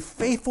 I'm going to be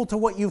faithful to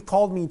what you've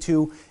called me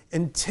to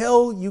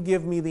until you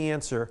give me the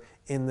answer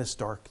in this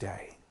dark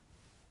day.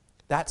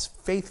 That's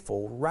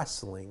faithful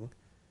wrestling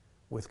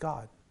with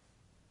God.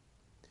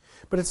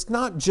 But it's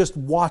not just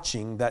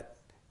watching that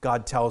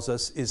God tells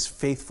us is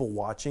faithful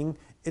watching.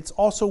 It's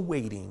also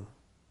waiting.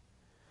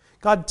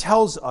 God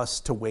tells us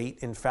to wait,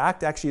 in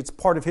fact. Actually, it's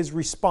part of his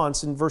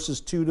response in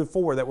verses 2 to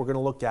 4 that we're going to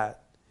look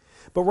at.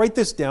 But write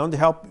this down to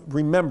help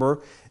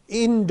remember.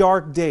 In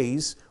dark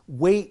days,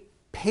 wait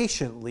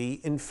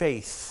patiently in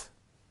faith.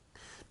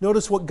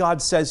 Notice what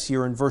God says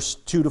here in verse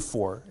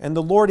 2-4. And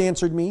the Lord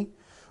answered me,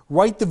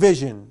 write the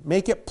vision,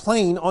 make it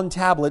plain on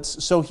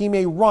tablets, so he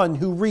may run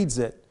who reads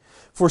it.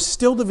 For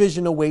still the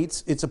vision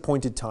awaits its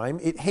appointed time.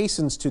 It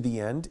hastens to the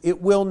end.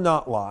 It will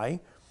not lie.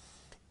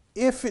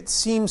 If it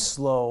seems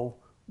slow,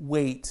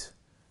 wait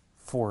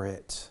for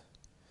it.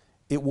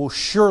 It will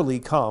surely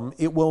come.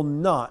 It will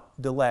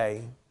not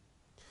delay.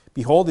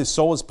 Behold, his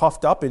soul is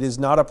puffed up. It is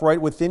not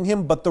upright within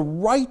him, but the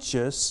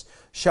righteous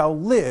shall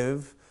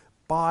live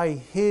by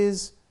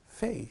his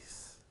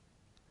faith.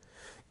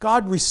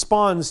 God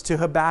responds to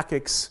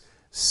Habakkuk's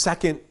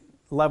second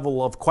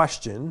level of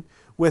question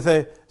with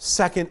a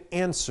second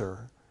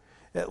answer.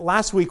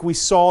 Last week we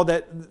saw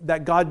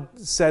that God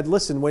said,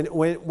 listen,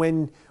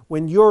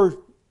 when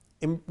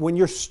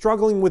you're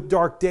struggling with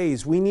dark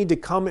days, we need to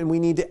come and we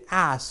need to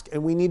ask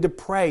and we need to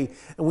pray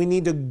and we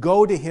need to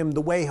go to him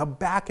the way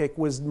Habakkuk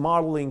was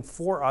modeling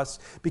for us,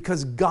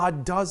 because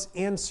God does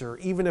answer,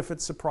 even if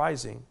it's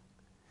surprising.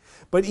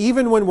 But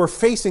even when we're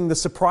facing the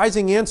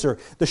surprising answer,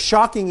 the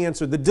shocking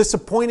answer, the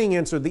disappointing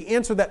answer, the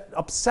answer that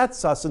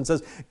upsets us and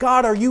says,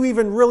 God, are you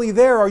even really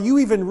there? Are you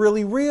even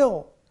really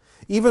real?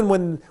 Even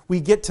when we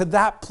get to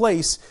that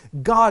place,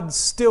 God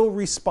still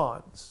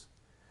responds.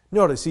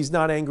 Notice he's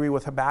not angry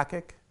with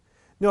Habakkuk.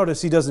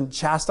 Notice he doesn't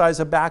chastise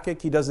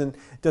Habakkuk. He doesn't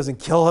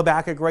kill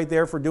Habakkuk right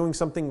there for doing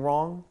something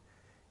wrong.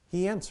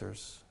 He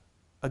answers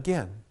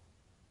again.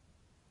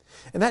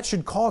 And that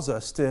should cause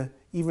us to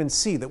even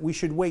see that we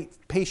should wait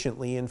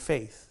patiently in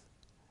faith.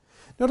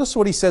 Notice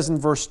what he says in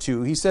verse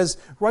 2. He says,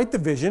 write the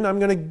vision. I'm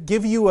going to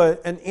give you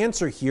an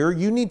answer here.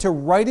 You need to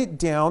write it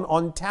down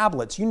on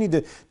tablets. You need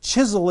to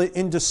chisel it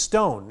into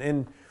stone.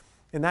 And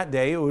in that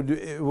day,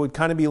 it would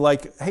kind of be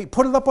like, hey,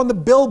 put it up on the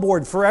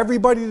billboard for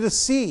everybody to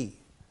see.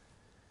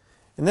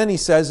 And then he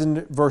says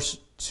in verse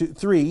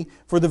 3,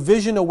 for the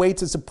vision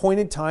awaits its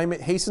appointed time.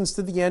 It hastens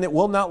to the end. It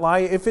will not lie.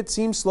 If it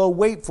seems slow,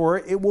 wait for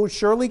it. It will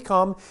surely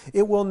come.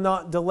 It will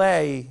not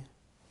delay.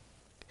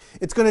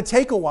 It's going to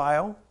take a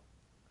while,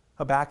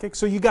 Habakkuk,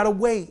 so you got to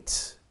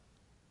wait.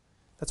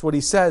 That's what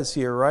he says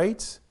here,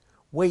 right?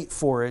 Wait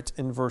for it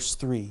in verse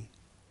 3.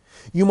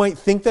 You might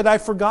think that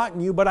I've forgotten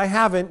you, but I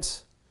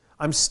haven't.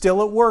 I'm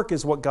still at work,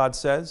 is what God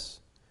says.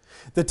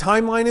 The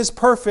timeline is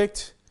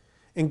perfect,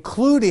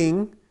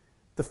 including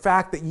the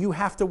fact that you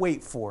have to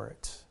wait for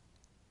it.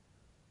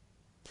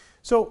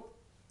 So,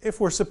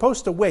 if we're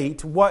supposed to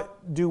wait,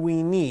 what do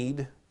we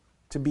need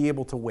to be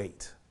able to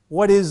wait?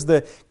 What is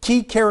the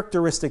key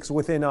characteristics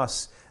within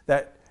us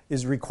that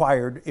is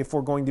required if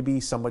we're going to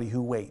be somebody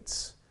who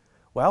waits?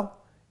 Well,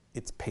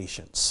 it's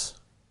patience.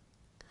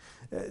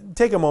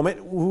 Take a moment,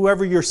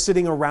 whoever you're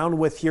sitting around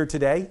with here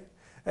today,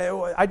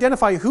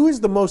 identify who is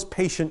the most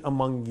patient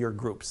among your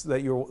groups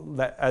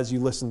that as you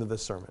listen to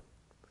this sermon.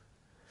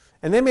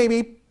 And then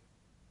maybe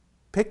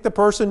pick the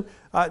person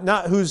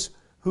not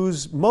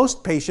who's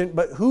most patient,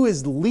 but who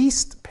is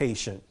least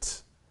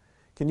patient.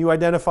 Can you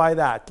identify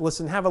that?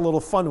 Listen, have a little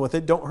fun with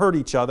it. Don't hurt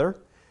each other.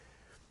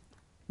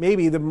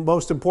 Maybe the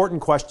most important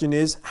question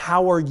is,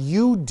 how are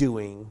you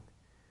doing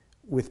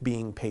with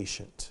being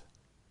patient?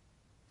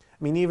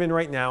 I mean, even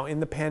right now,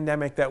 in the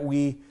pandemic that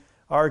we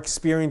are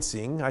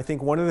experiencing, I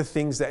think one of the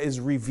things that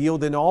is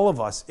revealed in all of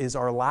us is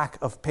our lack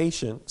of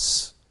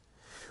patience.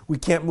 We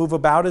can't move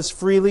about as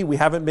freely. We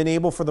haven't been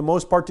able, for the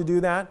most part, to do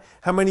that.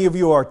 How many of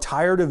you are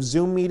tired of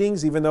Zoom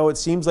meetings, even though it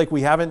seems like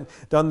we haven't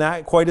done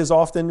that quite as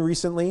often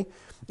recently?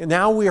 And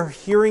now we are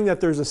hearing that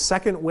there's a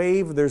second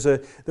wave. There's a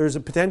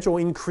potential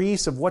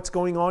increase of what's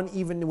going on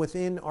even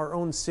within our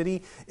own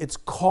city. It's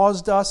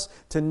caused us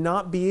to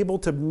not be able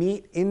to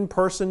meet in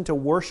person to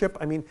worship.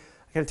 I mean,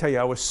 I got to tell you,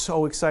 I was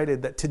so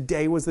excited that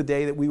today was the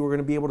day that we were going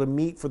to be able to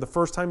meet for the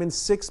first time in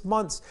 6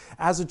 months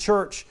as a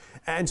church.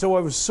 And so I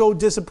was so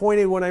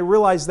disappointed when I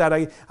realized that.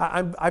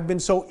 I've been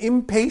so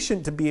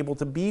impatient to be able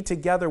to be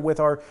together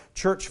with our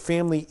church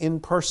family in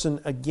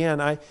person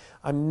again.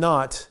 I'm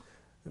not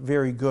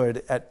very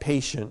good at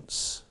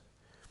patience.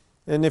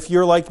 And if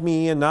you're like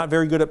me and not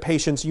very good at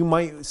patience, you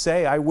might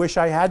say, I wish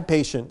I had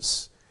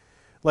patience.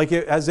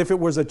 As if it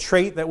was a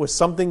trait that was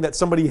something that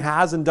somebody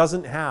has and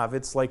doesn't have.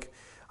 It's like,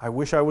 I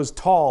wish I was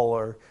tall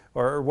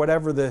or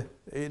whatever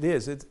it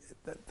is.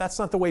 That's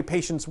not the way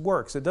patience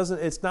works.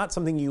 It's not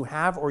something you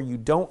have or you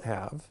don't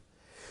have.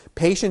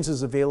 Patience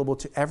is available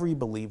to every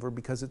believer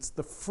because it's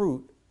the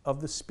fruit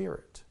of the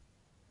Spirit.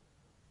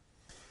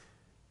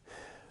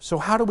 So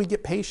how do we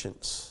get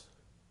patience?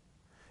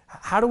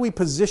 How do we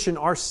position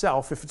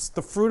ourselves? If it's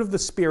the fruit of the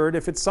Spirit,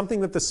 if it's something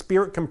that the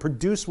Spirit can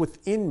produce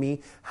within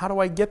me, how do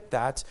I get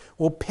that?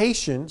 Well,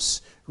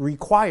 patience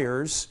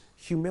requires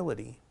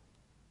humility.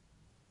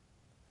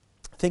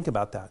 Think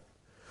about that.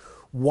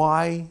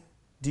 Why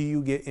do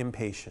you get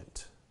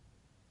impatient?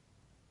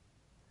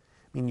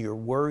 I mean, you're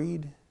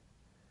worried,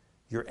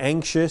 you're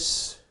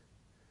anxious,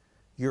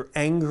 you're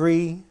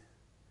angry,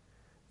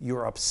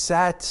 you're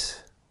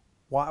upset.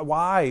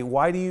 Why?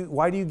 Why do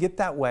you get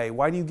that way?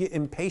 Why do you get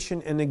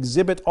impatient and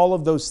exhibit all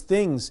of those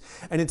things?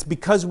 And it's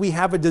because we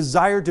have a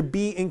desire to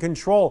be in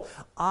control.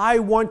 I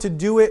want to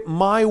do it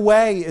my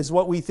way is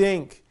what we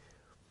think.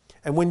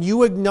 And when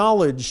you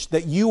acknowledge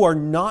that you are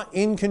not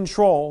in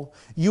control,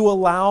 you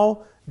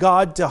allow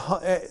God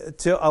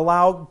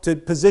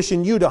to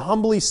position you to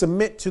humbly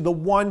submit to the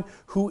one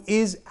who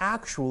is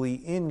actually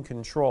in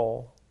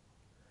control.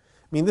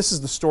 I mean, this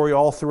is the story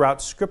all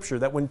throughout Scripture,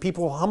 that when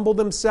people humble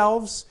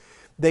themselves,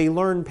 they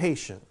learn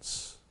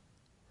patience.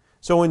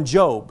 So in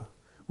Job,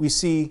 we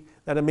see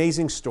that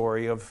amazing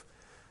story of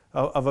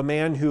a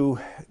man who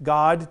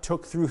God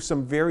took through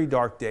some very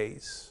dark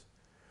days.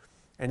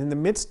 And in the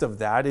midst of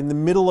that, in the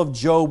middle of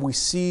Job, we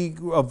see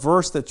a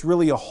verse that's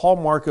really a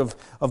hallmark of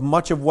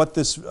much of what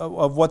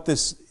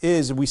this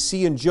is. We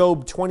see in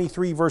Job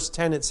 23, verse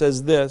 10, it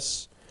says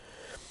this,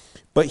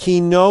 "But he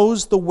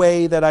knows the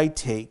way that I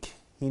take.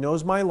 He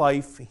knows my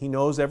life. He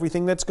knows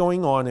everything that's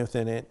going on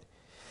within it.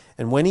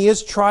 And when he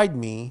has tried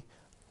me,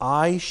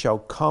 I shall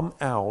come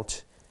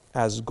out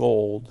as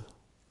gold."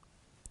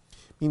 I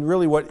mean,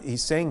 really what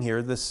he's saying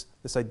here, this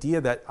idea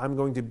that I'm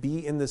going to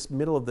be in this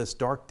middle of this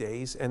dark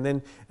days, and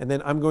then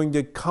I'm going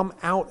to come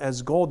out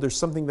as gold. There's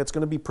something that's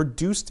going to be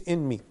produced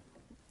in me.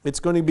 It's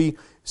going to be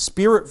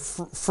spirit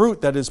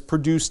fruit that is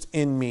produced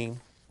in me.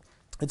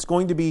 It's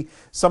going to be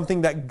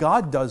something that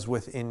God does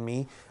within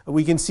me.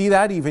 We can see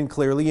that even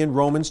clearly in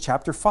Romans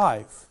chapter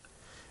 5.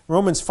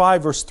 Romans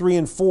 5, verse 3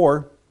 and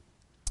 4,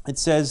 it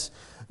says,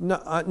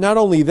 not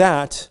only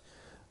that,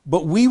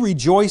 but we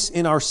rejoice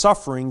in our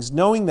sufferings,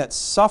 knowing that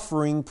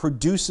suffering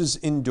produces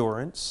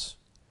endurance,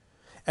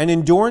 and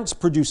endurance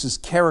produces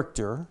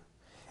character,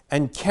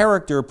 and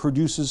character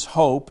produces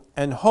hope,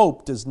 and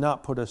hope does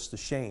not put us to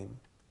shame.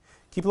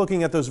 Keep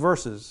looking at those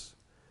verses.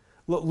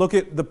 Look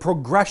at the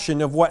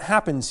progression of what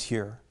happens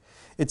here.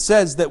 It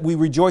says that we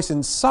rejoice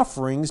in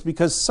sufferings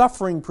because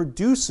suffering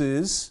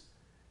produces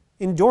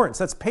endurance.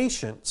 That's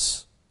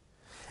patience.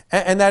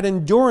 And that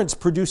endurance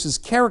produces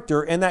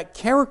character, and that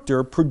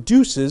character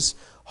produces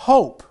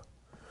hope.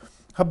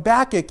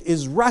 Habakkuk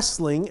is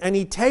wrestling, and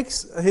he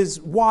takes his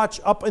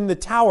watch up in the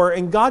tower,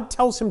 and God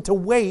tells him to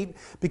wait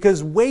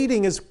because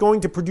waiting is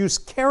going to produce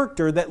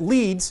character that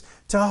leads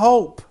to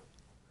hope.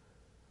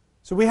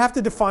 So we have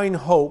to define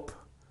hope.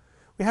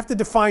 We have to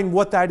define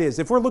what that is.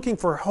 If we're looking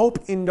for hope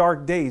in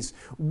dark days,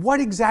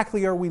 what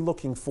exactly are we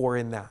looking for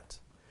in that?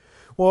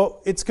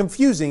 Well, it's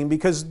confusing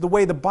because the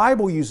way the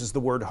Bible uses the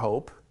word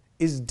hope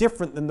is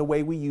different than the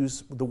way we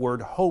use the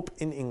word hope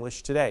in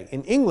English today.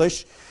 In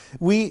English,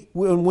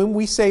 when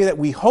we say that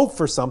we hope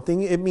for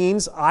something, it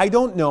means I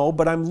don't know,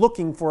 but I'm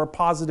looking for a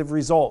positive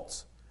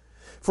result.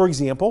 For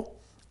example,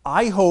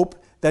 I hope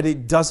that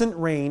it doesn't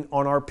rain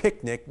on our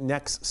picnic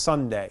next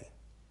Sunday.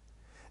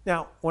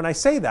 Now, when I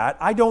say that,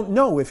 I don't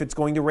know if it's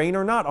going to rain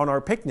or not on our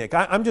picnic.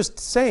 I'm just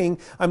saying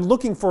I'm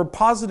looking for a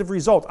positive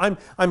result.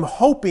 I'm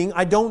hoping,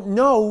 I don't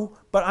know,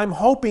 but I'm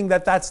hoping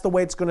that that's the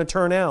way it's going to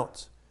turn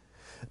out.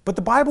 But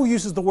the Bible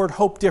uses the word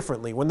hope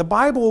differently. When the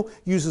Bible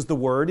uses the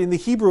word, in the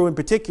Hebrew in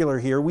particular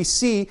here, we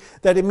see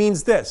that it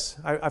means this.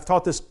 I've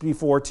taught this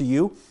before to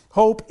you.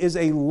 Hope is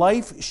a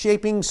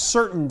life-shaping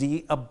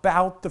certainty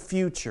about the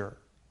future.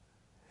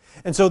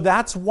 And so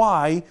that's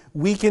why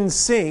we can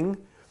sing,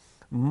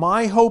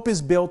 "My hope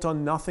is built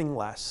on nothing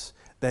less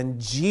than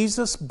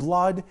Jesus'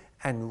 blood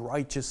and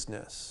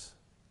righteousness."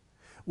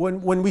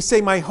 When we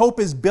say my hope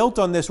is built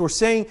on this, we're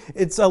saying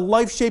it's a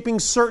life-shaping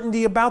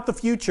certainty about the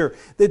future.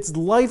 It's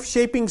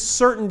life-shaping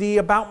certainty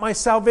about my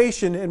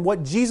salvation and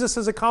what Jesus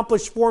has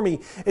accomplished for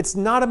me. It's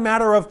not a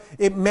matter of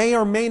it may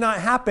or may not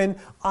happen.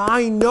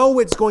 I know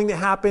it's going to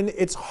happen.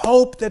 It's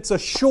hope that's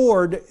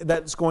assured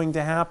that it's going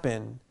to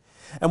happen.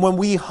 And when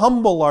we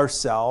humble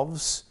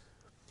ourselves,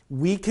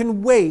 we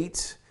can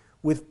wait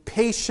with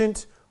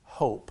patient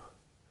hope.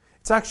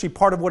 It's actually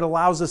part of what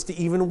allows us to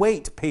even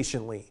wait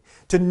patiently.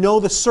 To know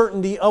the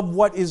certainty of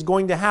what is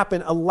going to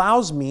happen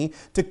allows me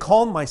to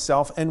calm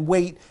myself and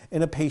wait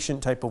in a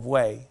patient type of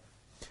way.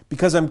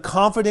 Because I'm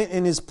confident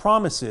in His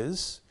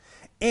promises,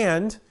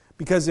 and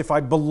because if I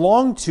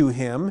belong to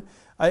Him,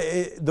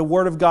 the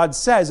Word of God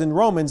says in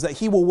Romans that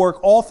He will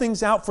work all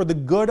things out for the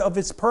good of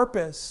His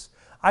purpose.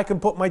 I can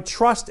put my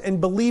trust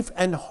and belief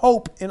and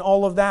hope in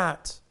all of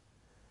that.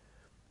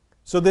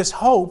 So this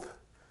hope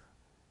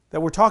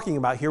that we're talking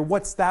about here,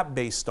 what's that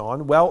based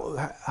on? Well,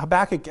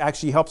 Habakkuk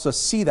actually helps us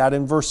see that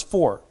in verse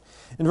 4.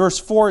 In verse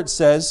 4 it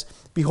says,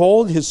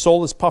 "Behold, his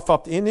soul is puffed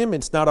up in him,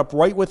 it's not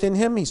upright within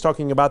him." He's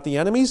talking about the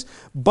enemies.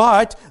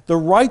 "But the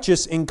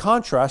righteous, in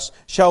contrast,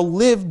 shall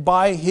live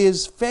by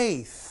his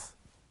faith."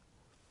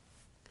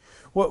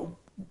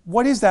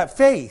 What is that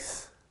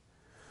faith?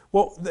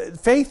 Well,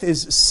 faith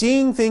is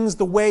seeing things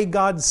the way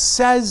God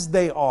says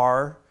they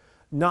are,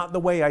 not the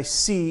way I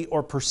see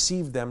or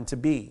perceive them to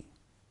be.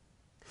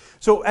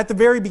 So at the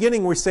very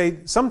beginning, we say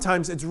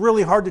sometimes it's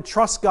really hard to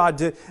trust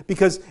God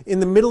because in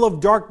the middle of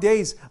dark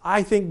days,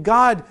 I think,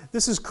 God,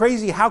 this is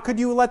crazy. How could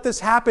you let this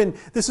happen?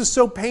 This is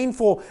so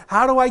painful.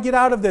 How do I get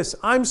out of this?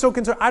 I'm so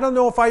concerned. I don't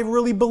know if I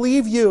really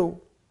believe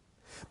you.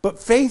 But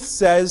faith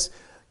says,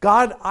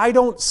 God, I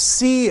don't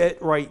see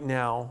it right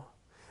now,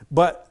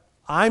 but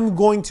I'm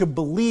going to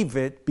believe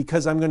it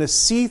because I'm going to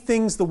see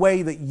things the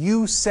way that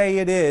you say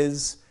it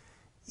is,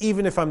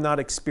 even if I'm not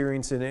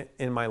experiencing it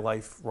in my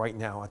life right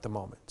now at the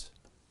moment.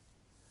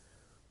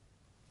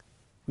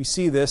 We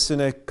see this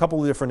in a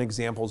couple of different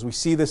examples. We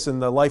see this in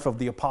the life of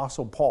the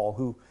Apostle Paul,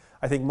 who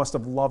I think must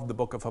have loved the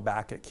book of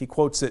Habakkuk. He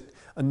quotes it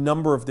a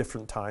number of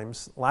different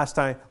times.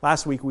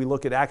 Last week we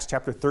looked at Acts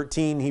chapter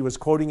 13. He was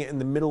quoting it in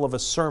the middle of a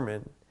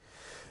sermon.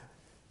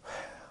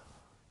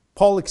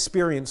 Paul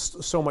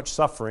experienced so much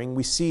suffering.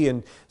 We see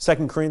in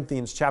 2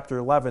 Corinthians chapter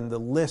 11 the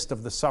list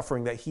of the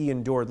suffering that he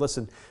endured.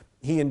 Listen,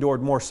 he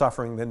endured more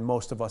suffering than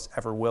most of us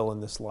ever will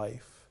in this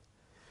life.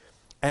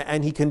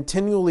 And he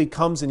continually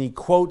comes and he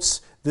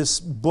quotes this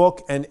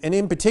book, and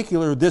in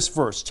particular this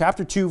verse,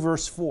 chapter 2,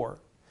 verse 4.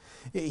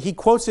 He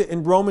quotes it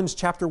in Romans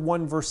chapter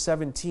 1, verse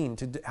 17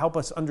 to help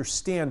us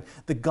understand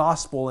the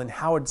gospel and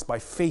how it's by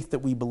faith that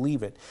we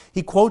believe it.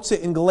 He quotes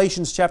it in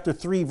Galatians chapter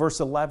 3,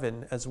 verse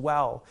 11 as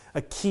well,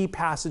 a key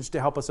passage to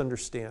help us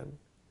understand.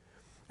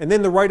 And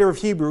then the writer of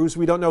Hebrews,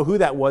 we don't know who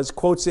that was,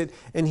 quotes it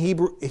in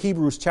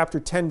Hebrews chapter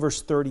 10,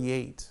 verse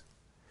 38.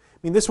 I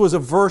mean, this was a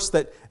verse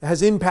that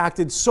has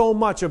impacted so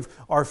much of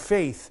our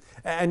faith,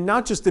 and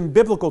not just in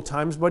biblical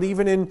times, but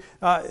even in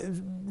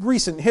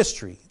recent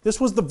history. This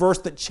was the verse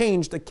that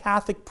changed a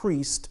Catholic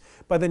priest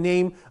by the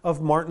name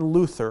of Martin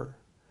Luther.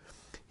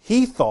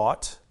 He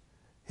thought,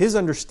 his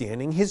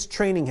understanding, his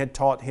training had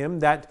taught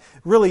him that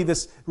really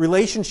this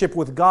relationship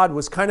with God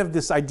was kind of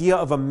this idea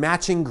of a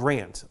matching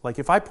grant. Like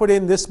if I put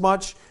in this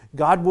much,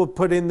 God will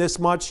put in this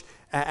much,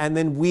 and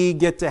then we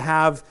get to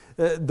have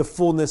the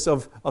fullness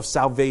of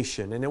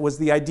salvation. And it was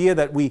the idea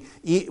that we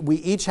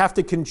each have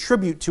to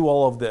contribute to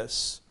all of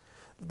this.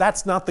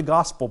 That's not the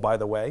gospel, by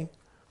the way.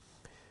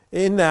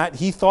 In that,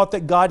 he thought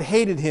that God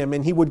hated him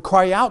and he would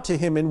cry out to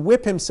him and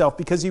whip himself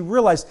because he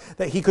realized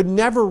that he could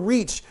never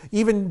reach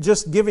even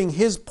just giving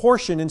his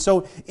portion. And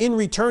so in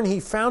return,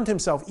 he found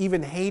himself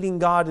even hating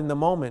God in the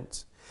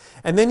moment.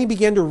 And then he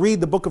began to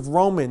read the book of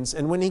Romans.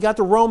 And when he got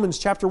to Romans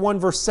chapter 1,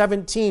 verse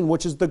 17,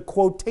 which is the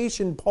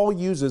quotation Paul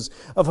uses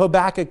of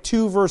Habakkuk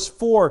 2, verse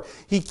 4,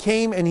 he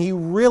came and he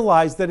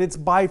realized that it's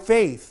by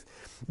faith,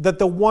 that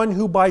the one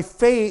who by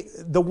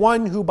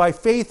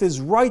faith is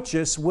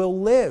righteous will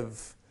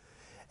live.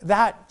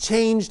 That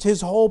changed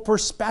his whole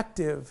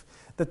perspective,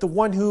 that the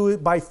one who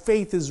by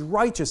faith is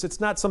righteous, it's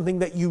not something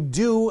that you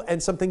do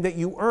and something that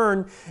you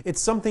earn, it's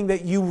something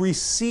that you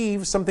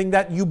receive, something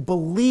that you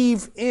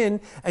believe in,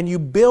 and you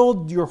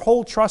build your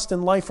whole trust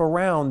in life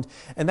around.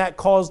 And that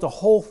caused a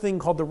whole thing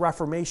called the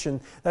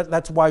Reformation.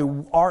 That's why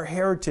our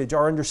heritage,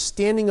 our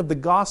understanding of the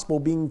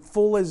gospel being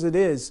full as it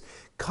is,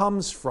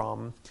 comes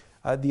from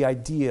the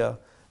idea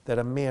that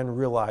a man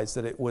realized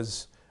that it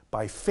was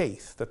by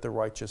faith that the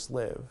righteous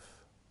live.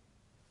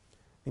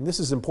 And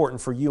this is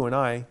important for you and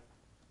I,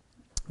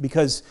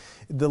 because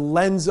the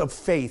lens of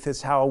faith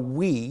is how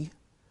we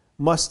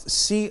must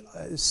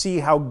see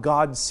how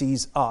God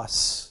sees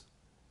us.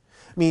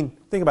 I mean,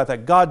 think about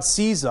that. God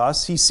sees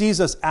us. He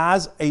sees us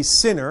as a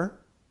sinner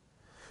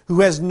who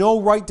has no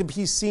right to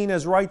be seen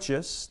as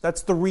righteous.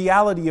 That's the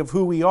reality of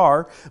who we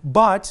are.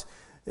 But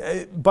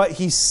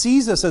he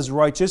sees us as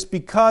righteous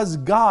because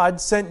God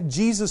sent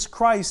Jesus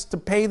Christ to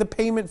pay the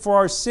payment for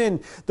our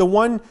sin.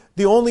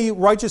 The only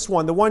righteous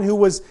one, the one who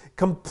was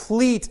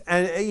complete,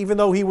 and even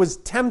though he was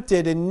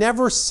tempted and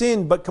never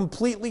sinned, but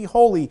completely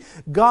holy,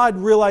 God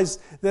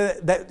realized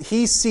that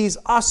he sees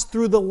us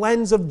through the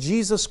lens of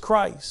Jesus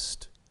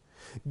Christ.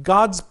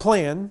 God's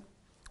plan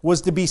was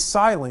to be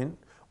silent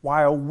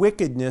while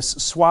wickedness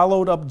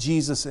swallowed up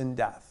Jesus in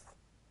death.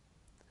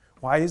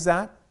 Why is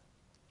that?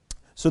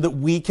 So that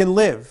we can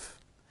live.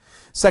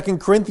 2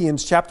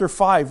 Corinthians chapter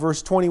 5,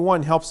 verse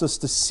 21 helps us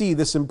to see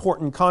this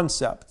important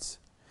concept.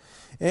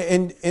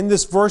 And in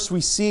this verse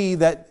we see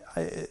that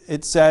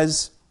it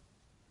says,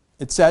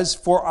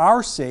 for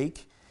our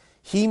sake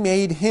he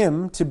made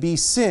him to be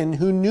sin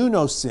who knew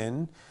no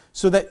sin,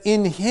 so that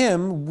in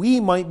him we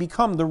might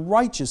become the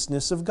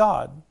righteousness of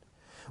God.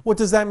 What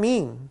does that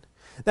mean?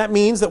 That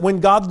means that when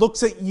God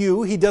looks at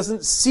you, he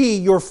doesn't see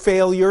your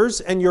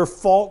failures and your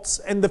faults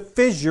and the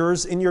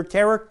fissures in your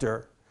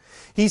character.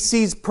 He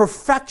sees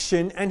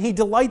perfection and he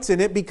delights in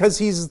it because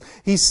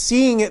he's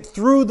seeing it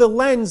through the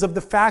lens of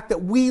the fact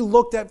that we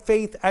looked at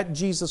faith at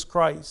Jesus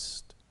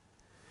Christ.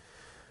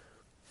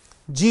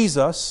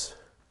 Jesus,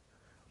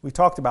 we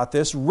talked about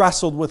this,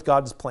 wrestled with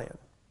God's plan.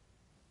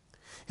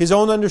 His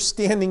own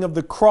understanding of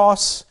the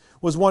cross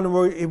was one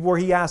where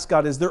he asked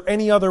God, is there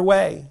any other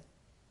way?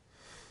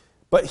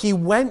 But he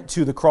went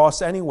to the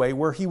cross anyway,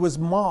 where he was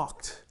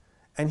mocked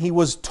and he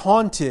was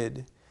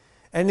taunted.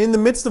 And in the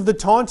midst of the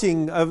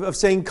taunting of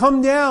saying,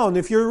 come down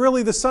if you're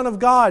really the Son of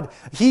God,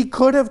 he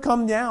could have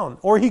come down,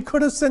 or he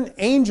could have sent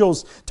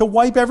angels to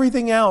wipe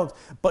everything out.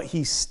 But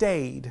he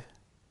stayed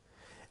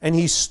and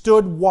he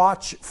stood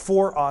watch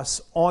for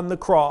us on the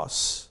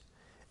cross,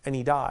 and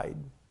he died.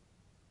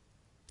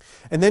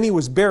 And then he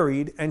was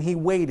buried and he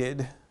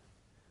waited.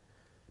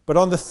 But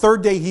on the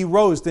third day he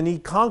rose, and he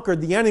conquered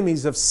the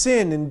enemies of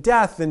sin and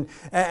death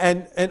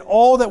and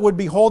all that would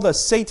behold us,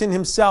 Satan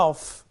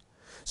himself.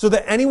 So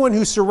that anyone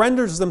who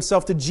surrenders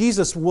themselves to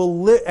Jesus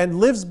and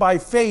lives by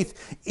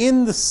faith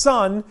in the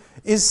Son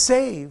is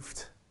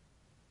saved.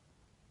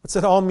 What's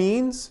it all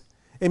means?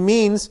 It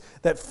means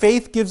that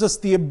faith gives us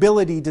the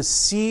ability to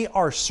see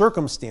our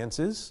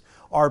circumstances,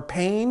 our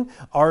pain,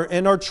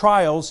 and our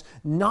trials,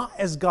 not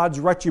as God's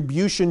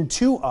retribution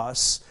to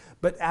us,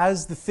 but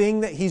as the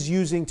thing that He's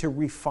using to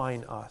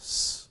refine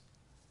us.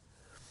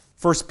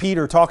 1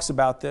 Peter talks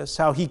about this,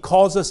 how he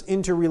calls us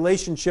into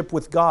relationship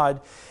with God,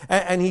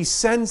 and he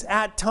sends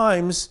at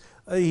times,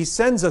 he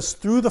sends us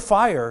through the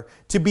fire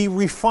to be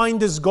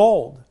refined as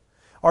gold.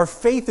 Our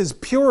faith is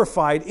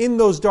purified in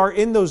those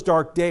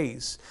dark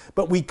days,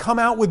 but we come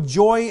out with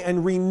joy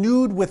and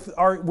renewed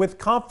with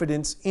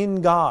confidence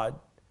in God.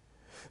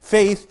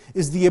 Faith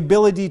is the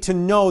ability to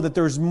know that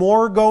there's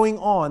more going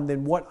on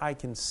than what I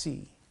can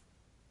see.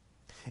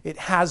 It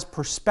has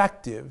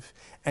perspective,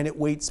 and it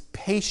waits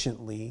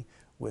patiently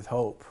with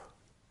hope.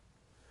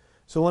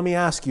 So let me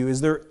ask you,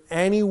 is there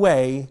any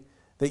way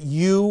that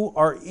you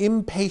are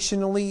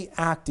impatiently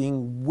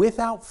acting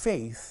without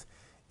faith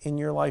in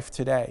your life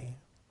today?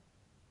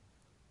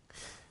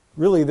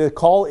 Really, the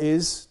call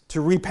is to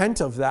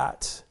repent of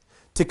that,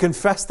 to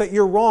confess that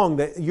you're wrong,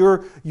 that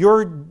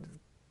your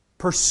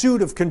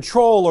pursuit of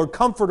control or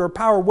comfort or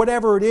power,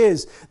 whatever it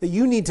is, that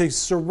you need to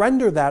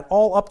surrender that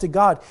all up to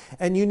God,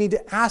 and you need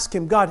to ask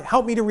Him, God,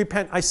 help me to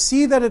repent. I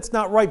see that it's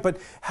not right, but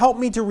help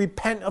me to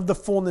repent of the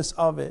fullness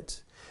of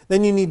it.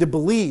 Then you need to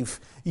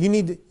believe. You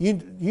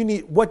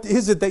need. What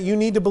is it that you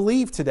need to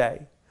believe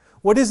today?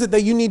 What is it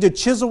that you need to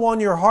chisel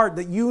on your heart,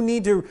 that you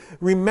need to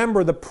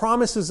remember the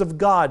promises of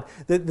God,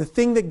 the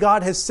thing that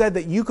God has said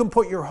that you can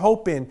put your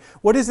hope in?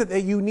 What is it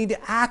that you need to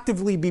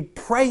actively be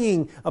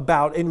praying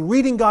about and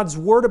reading God's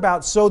Word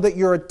about so that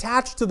you're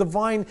attached to the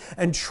vine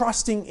and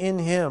trusting in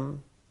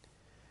Him?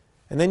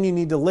 And then you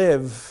need to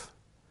live.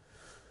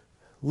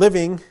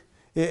 Living,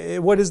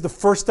 what is the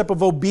first step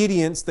of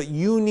obedience that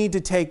you need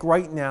to take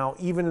right now,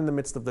 even in the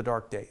midst of the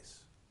dark days?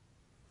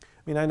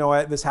 I mean, I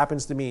know this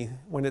happens to me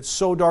when it's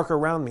so dark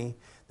around me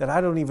that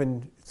I don't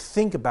even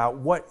think about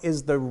what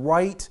is the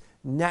right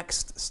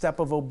next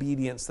step of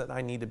obedience that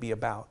I need to be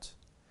about.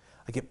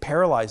 I get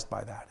paralyzed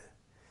by that.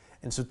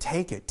 And so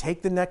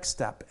take the next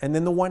step, and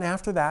then the one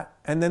after that,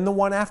 and then the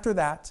one after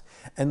that,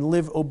 and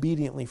live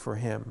obediently for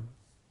Him.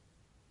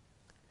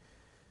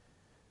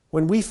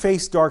 When we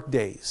face dark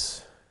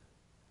days,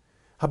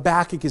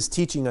 Habakkuk is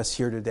teaching us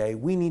here today,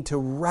 we need to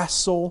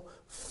wrestle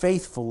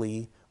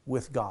faithfully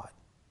with God.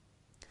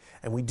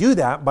 And we do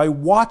that by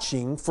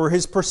watching for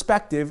His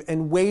perspective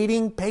and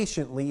waiting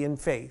patiently in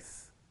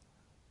faith.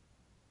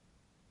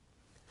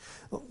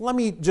 Let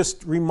me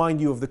just remind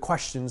you of the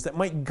questions that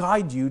might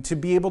guide you to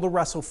be able to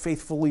wrestle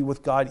faithfully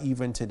with God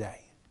even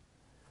today.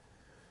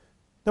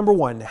 Number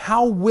one,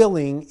 how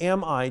willing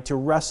am I to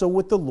wrestle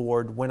with the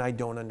Lord when I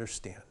don't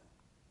understand?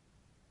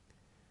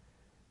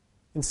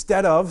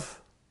 Instead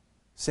of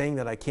saying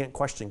that I can't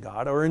question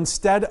God, or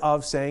instead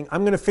of saying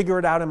I'm going to figure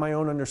it out in my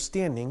own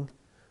understanding,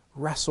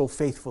 wrestle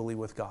faithfully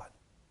with God.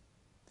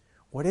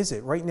 What is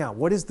it right now?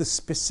 What is the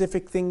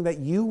specific thing that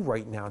you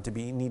right now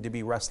need to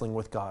be wrestling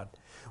with God?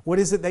 What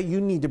is it that you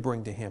need to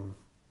bring to Him?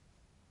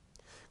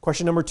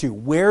 Question number two,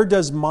 where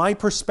does my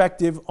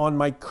perspective on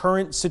my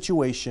current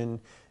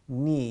situation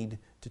need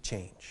to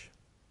change?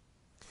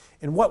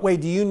 In what way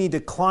do you need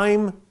to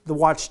climb the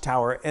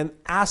watchtower and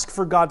ask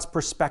for God's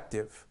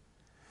perspective?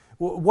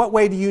 What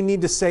way do you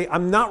need to say,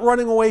 I'm not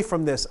running away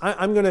from this.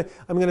 I'm going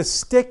to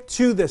stick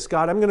to this,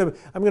 God. I'm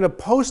going to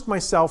post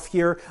myself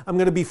here. I'm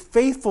going to be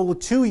faithful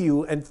to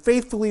you and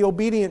faithfully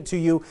obedient to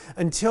you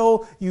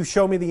until you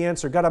show me the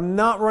answer. God, I'm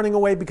not running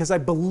away because I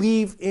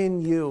believe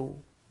in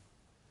you.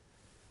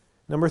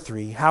 Number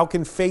three, how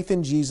can faith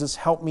in Jesus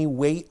help me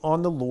wait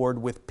on the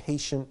Lord with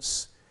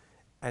patience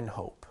and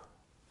hope?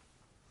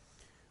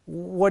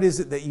 What is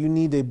it that you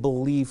need to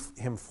believe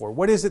Him for?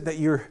 What is it that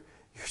you're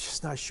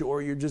just not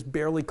sure, you're just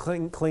barely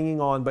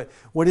clinging on, but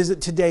what is it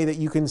today that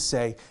you can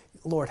say,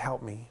 Lord,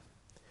 help me.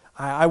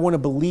 I want to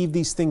believe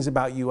these things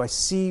about you. I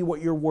see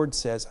what your word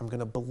says. I'm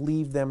going to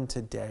believe them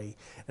today,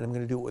 and I'm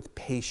going to do it with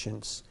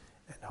patience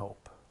and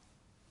hope.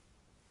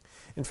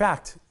 In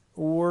fact,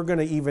 we're going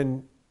to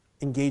even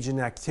engage in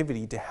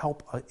activity to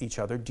help each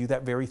other do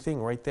that very thing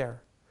right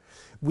there.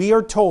 We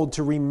are told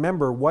to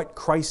remember what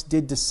Christ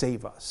did to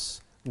save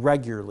us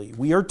regularly.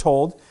 We are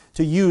told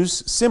to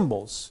use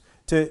symbols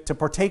to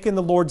partake in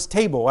the Lord's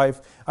table.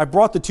 I've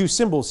brought the two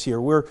symbols here.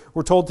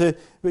 We're told to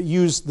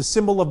use the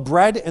symbol of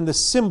bread and the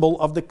symbol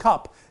of the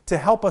cup to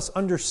help us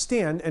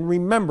understand and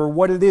remember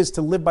what it is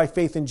to live by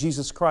faith in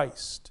Jesus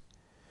Christ.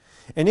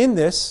 And in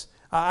this,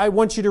 I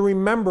want you to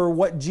remember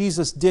what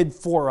Jesus did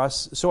for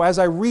us. So as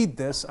I read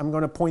this, I'm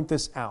going to point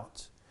this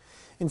out.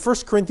 In 1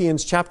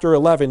 Corinthians chapter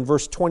 11,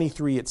 verse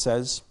 23, it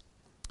says,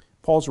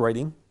 Paul's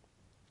writing,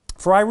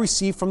 "For I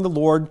received from the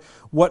Lord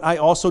what I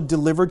also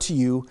delivered to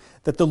you,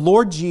 that the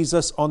Lord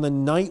Jesus, on the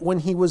night when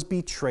He was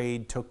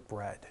betrayed, took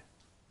bread.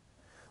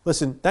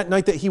 Listen, that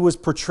night that he was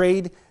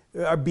betrayed,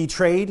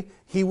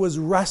 he was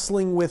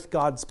wrestling with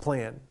God's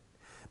plan.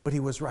 But he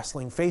was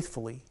wrestling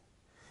faithfully.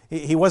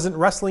 He wasn't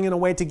wrestling in a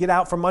way to get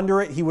out from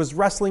under it. He was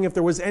wrestling if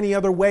there was any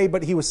other way,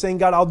 but he was saying,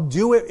 God, I'll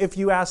do it if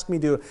you ask me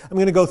to. I'm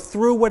going to go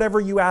through whatever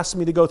you ask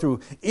me to go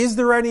through. Is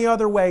there any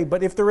other way?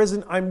 But if there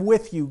isn't, I'm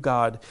with you,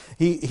 God.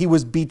 He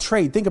was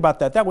betrayed. Think about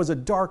that. That was a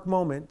dark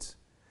moment.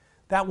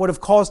 That would have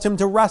caused him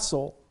to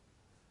wrestle.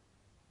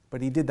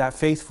 But he did that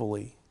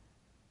faithfully.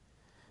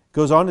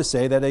 Goes on to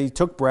say that he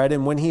took bread,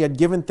 and when he had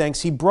given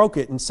thanks, he broke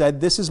it and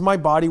said, this is my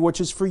body,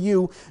 which is for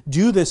you.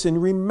 Do this in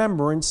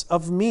remembrance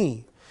of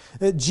me.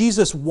 That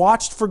Jesus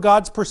watched for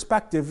God's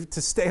perspective to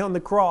stay on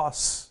the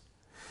cross.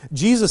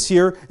 Jesus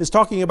here is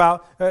talking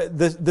about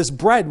this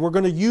bread we're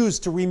going to use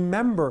to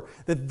remember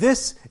that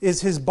this is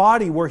his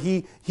body, where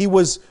he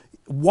was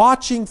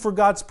watching for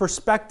God's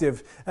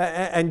perspective,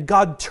 and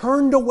God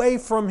turned away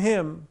from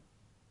him.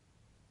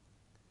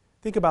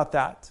 Think about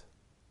that.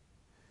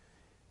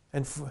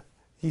 And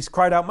he's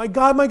cried out, my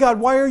God,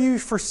 why are you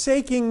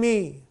forsaking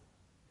me?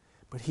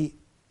 But he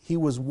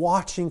was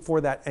watching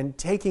for that and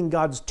taking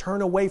God's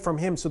turn away from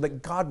him so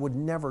that God would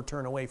never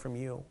turn away from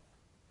you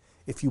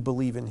if you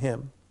believe in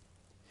him.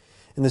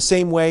 In the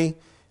same way,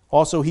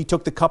 also he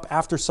took the cup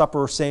after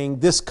supper, saying,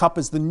 this cup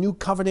is the new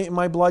covenant in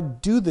my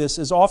blood. Do this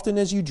as often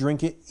as you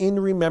drink it in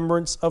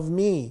remembrance of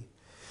me.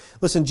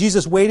 Listen,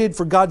 Jesus waited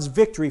for God's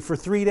victory for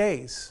 3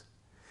 days.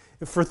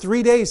 For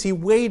 3 days, he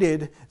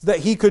waited that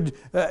he could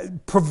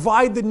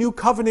provide the new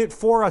covenant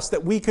for us,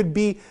 that we could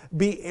be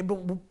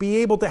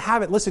able to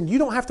have it. Listen, you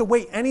don't have to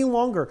wait any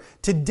longer.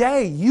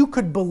 Today, you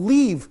could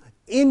believe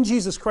in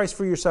Jesus Christ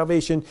for your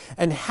salvation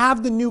and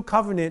have the new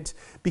covenant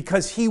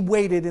because he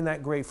waited in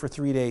that grave for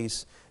 3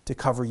 days to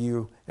cover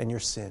you and your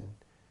sin.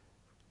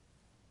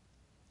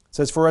 It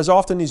says, for as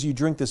often as you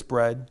drink this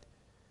bread,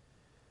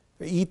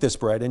 eat this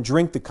bread and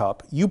drink the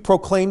cup, you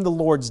proclaim the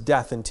Lord's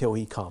death until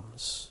he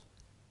comes.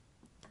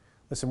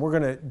 Listen, we're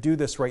going to do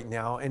this right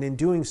now, and in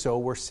doing so,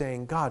 we're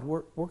saying, God,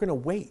 we're going to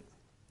wait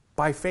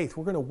by faith.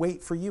 We're going to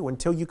wait for you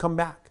until you come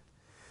back.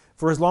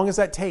 For as long as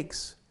that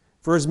takes,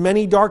 for as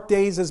many dark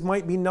days as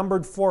might be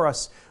numbered for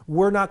us,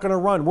 we're not going to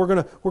run. We're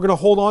going to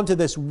hold on to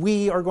this.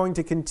 We are going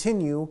to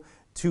continue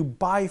to,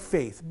 by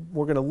faith,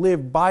 we're going to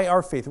live by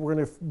our faith. We're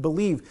going to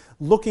believe,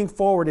 looking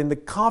forward in the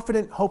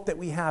confident hope that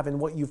we have in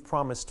what you've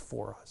promised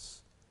for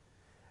us.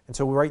 And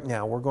so right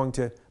now, we're going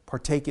to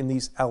partake in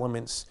these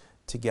elements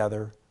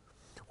together.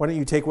 Why don't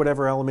you take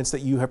whatever elements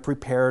that you have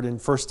prepared and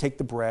first take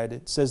the bread.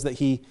 It says that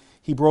he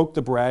broke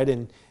the bread,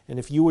 and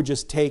if you would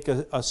just take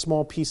a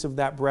small piece of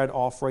that bread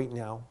off right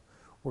now,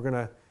 we're going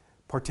to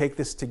partake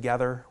this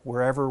together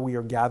wherever we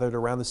are gathered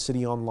around the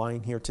city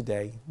online here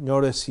today.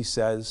 Notice he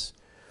says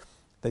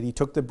that he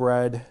took the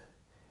bread,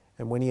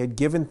 and when he had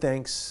given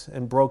thanks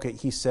and broke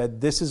it, he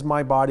said, this is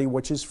my body,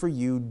 which is for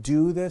you.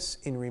 Do this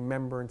in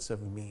remembrance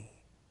of me.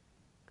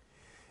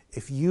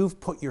 If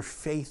you've put your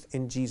faith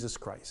in Jesus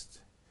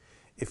Christ,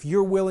 if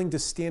you're willing to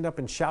stand up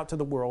and shout to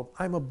the world,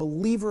 I'm a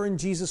believer in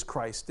Jesus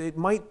Christ. It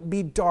might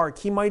be dark.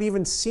 He might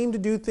even seem to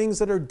do things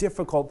that are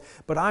difficult,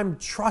 but I'm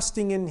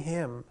trusting in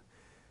him.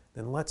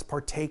 Then let's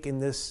partake in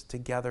this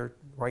together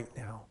right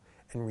now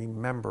and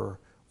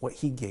remember what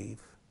he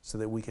gave so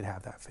that we could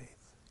have that faith.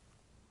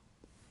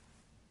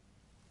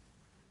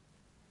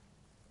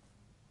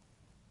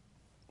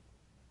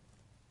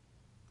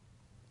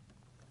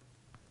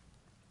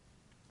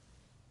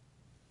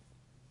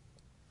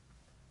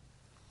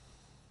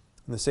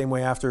 In the same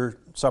way, after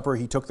supper,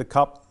 he took the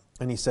cup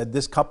and he said,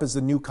 this cup is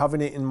the new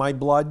covenant in my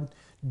blood.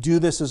 Do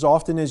this as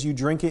often as you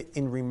drink it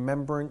in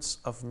remembrance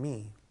of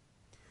me.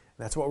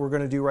 And that's what we're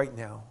going to do right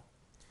now.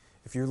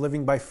 If you're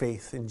living by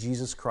faith in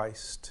Jesus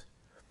Christ,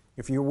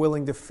 if you're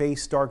willing to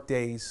face dark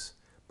days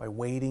by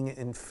waiting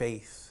in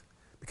faith,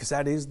 because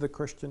that is the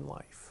Christian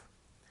life,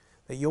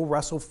 that you'll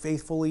wrestle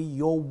faithfully,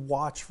 you'll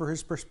watch for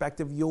his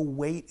perspective, you'll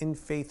wait in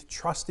faith,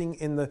 trusting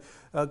in the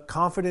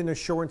confident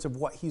assurance of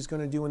what he's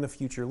going to do in the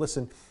future.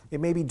 Listen, it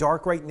may be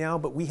dark right now,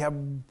 but we have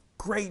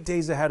great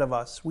days ahead of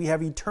us. We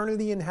have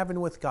eternity in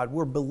heaven with God.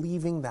 We're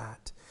believing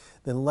that.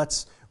 Then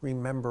let's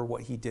remember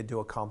what he did to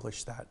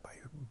accomplish that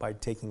by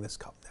taking this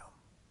cup now.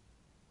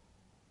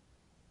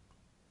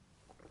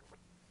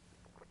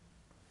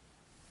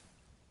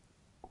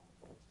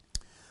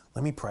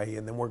 Let me pray,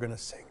 and then we're going to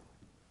sing.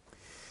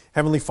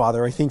 Heavenly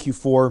Father, I thank you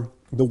for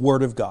the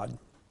Word of God.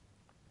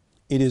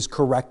 It is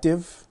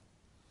corrective.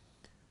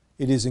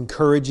 It is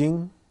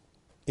encouraging.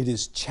 It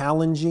is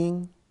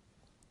challenging.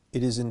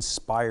 It is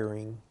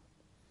inspiring.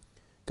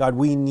 God,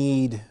 we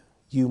need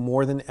you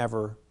more than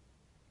ever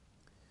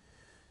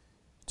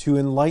to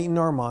enlighten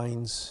our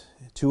minds,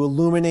 to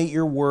illuminate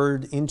your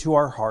word into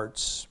our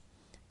hearts,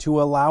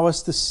 to allow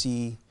us to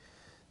see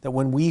that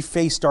when we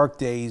face dark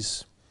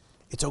days,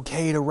 it's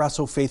okay to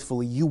wrestle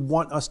faithfully. You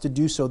want us to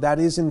do so. That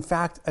is, in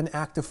fact, an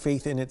act of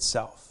faith in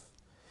itself.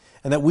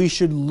 And that we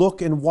should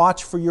look and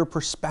watch for your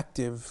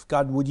perspective.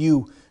 God, would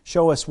you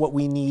show us what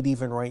we need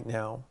even right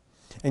now?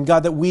 And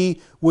God, that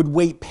we would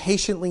wait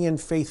patiently in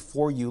faith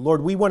for you.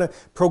 Lord, we want to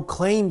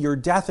proclaim your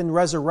death and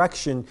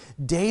resurrection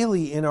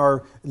daily in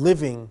our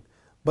living.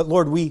 But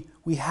Lord, we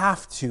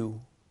have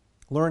to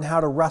learn how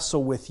to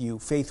wrestle with you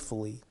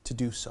faithfully to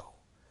do so.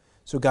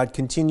 So God,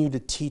 continue to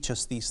teach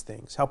us these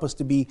things. Help us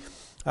to be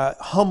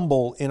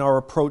humble in our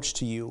approach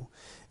to you.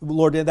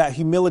 Lord, in that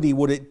humility,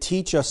 would it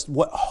teach us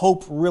what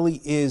hope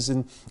really is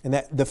and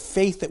that the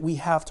faith that we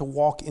have to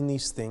walk in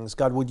these things.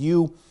 God, would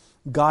you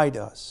guide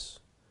us?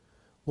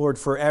 Lord,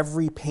 for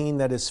every pain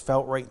that is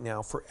felt right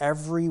now, for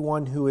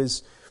everyone who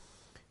is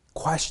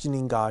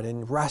questioning God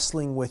and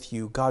wrestling with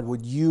you, God,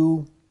 would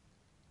you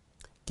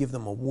give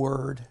them a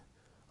word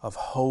of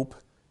hope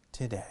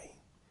today?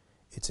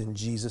 It's in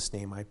Jesus'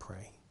 name I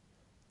pray.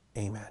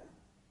 Amen.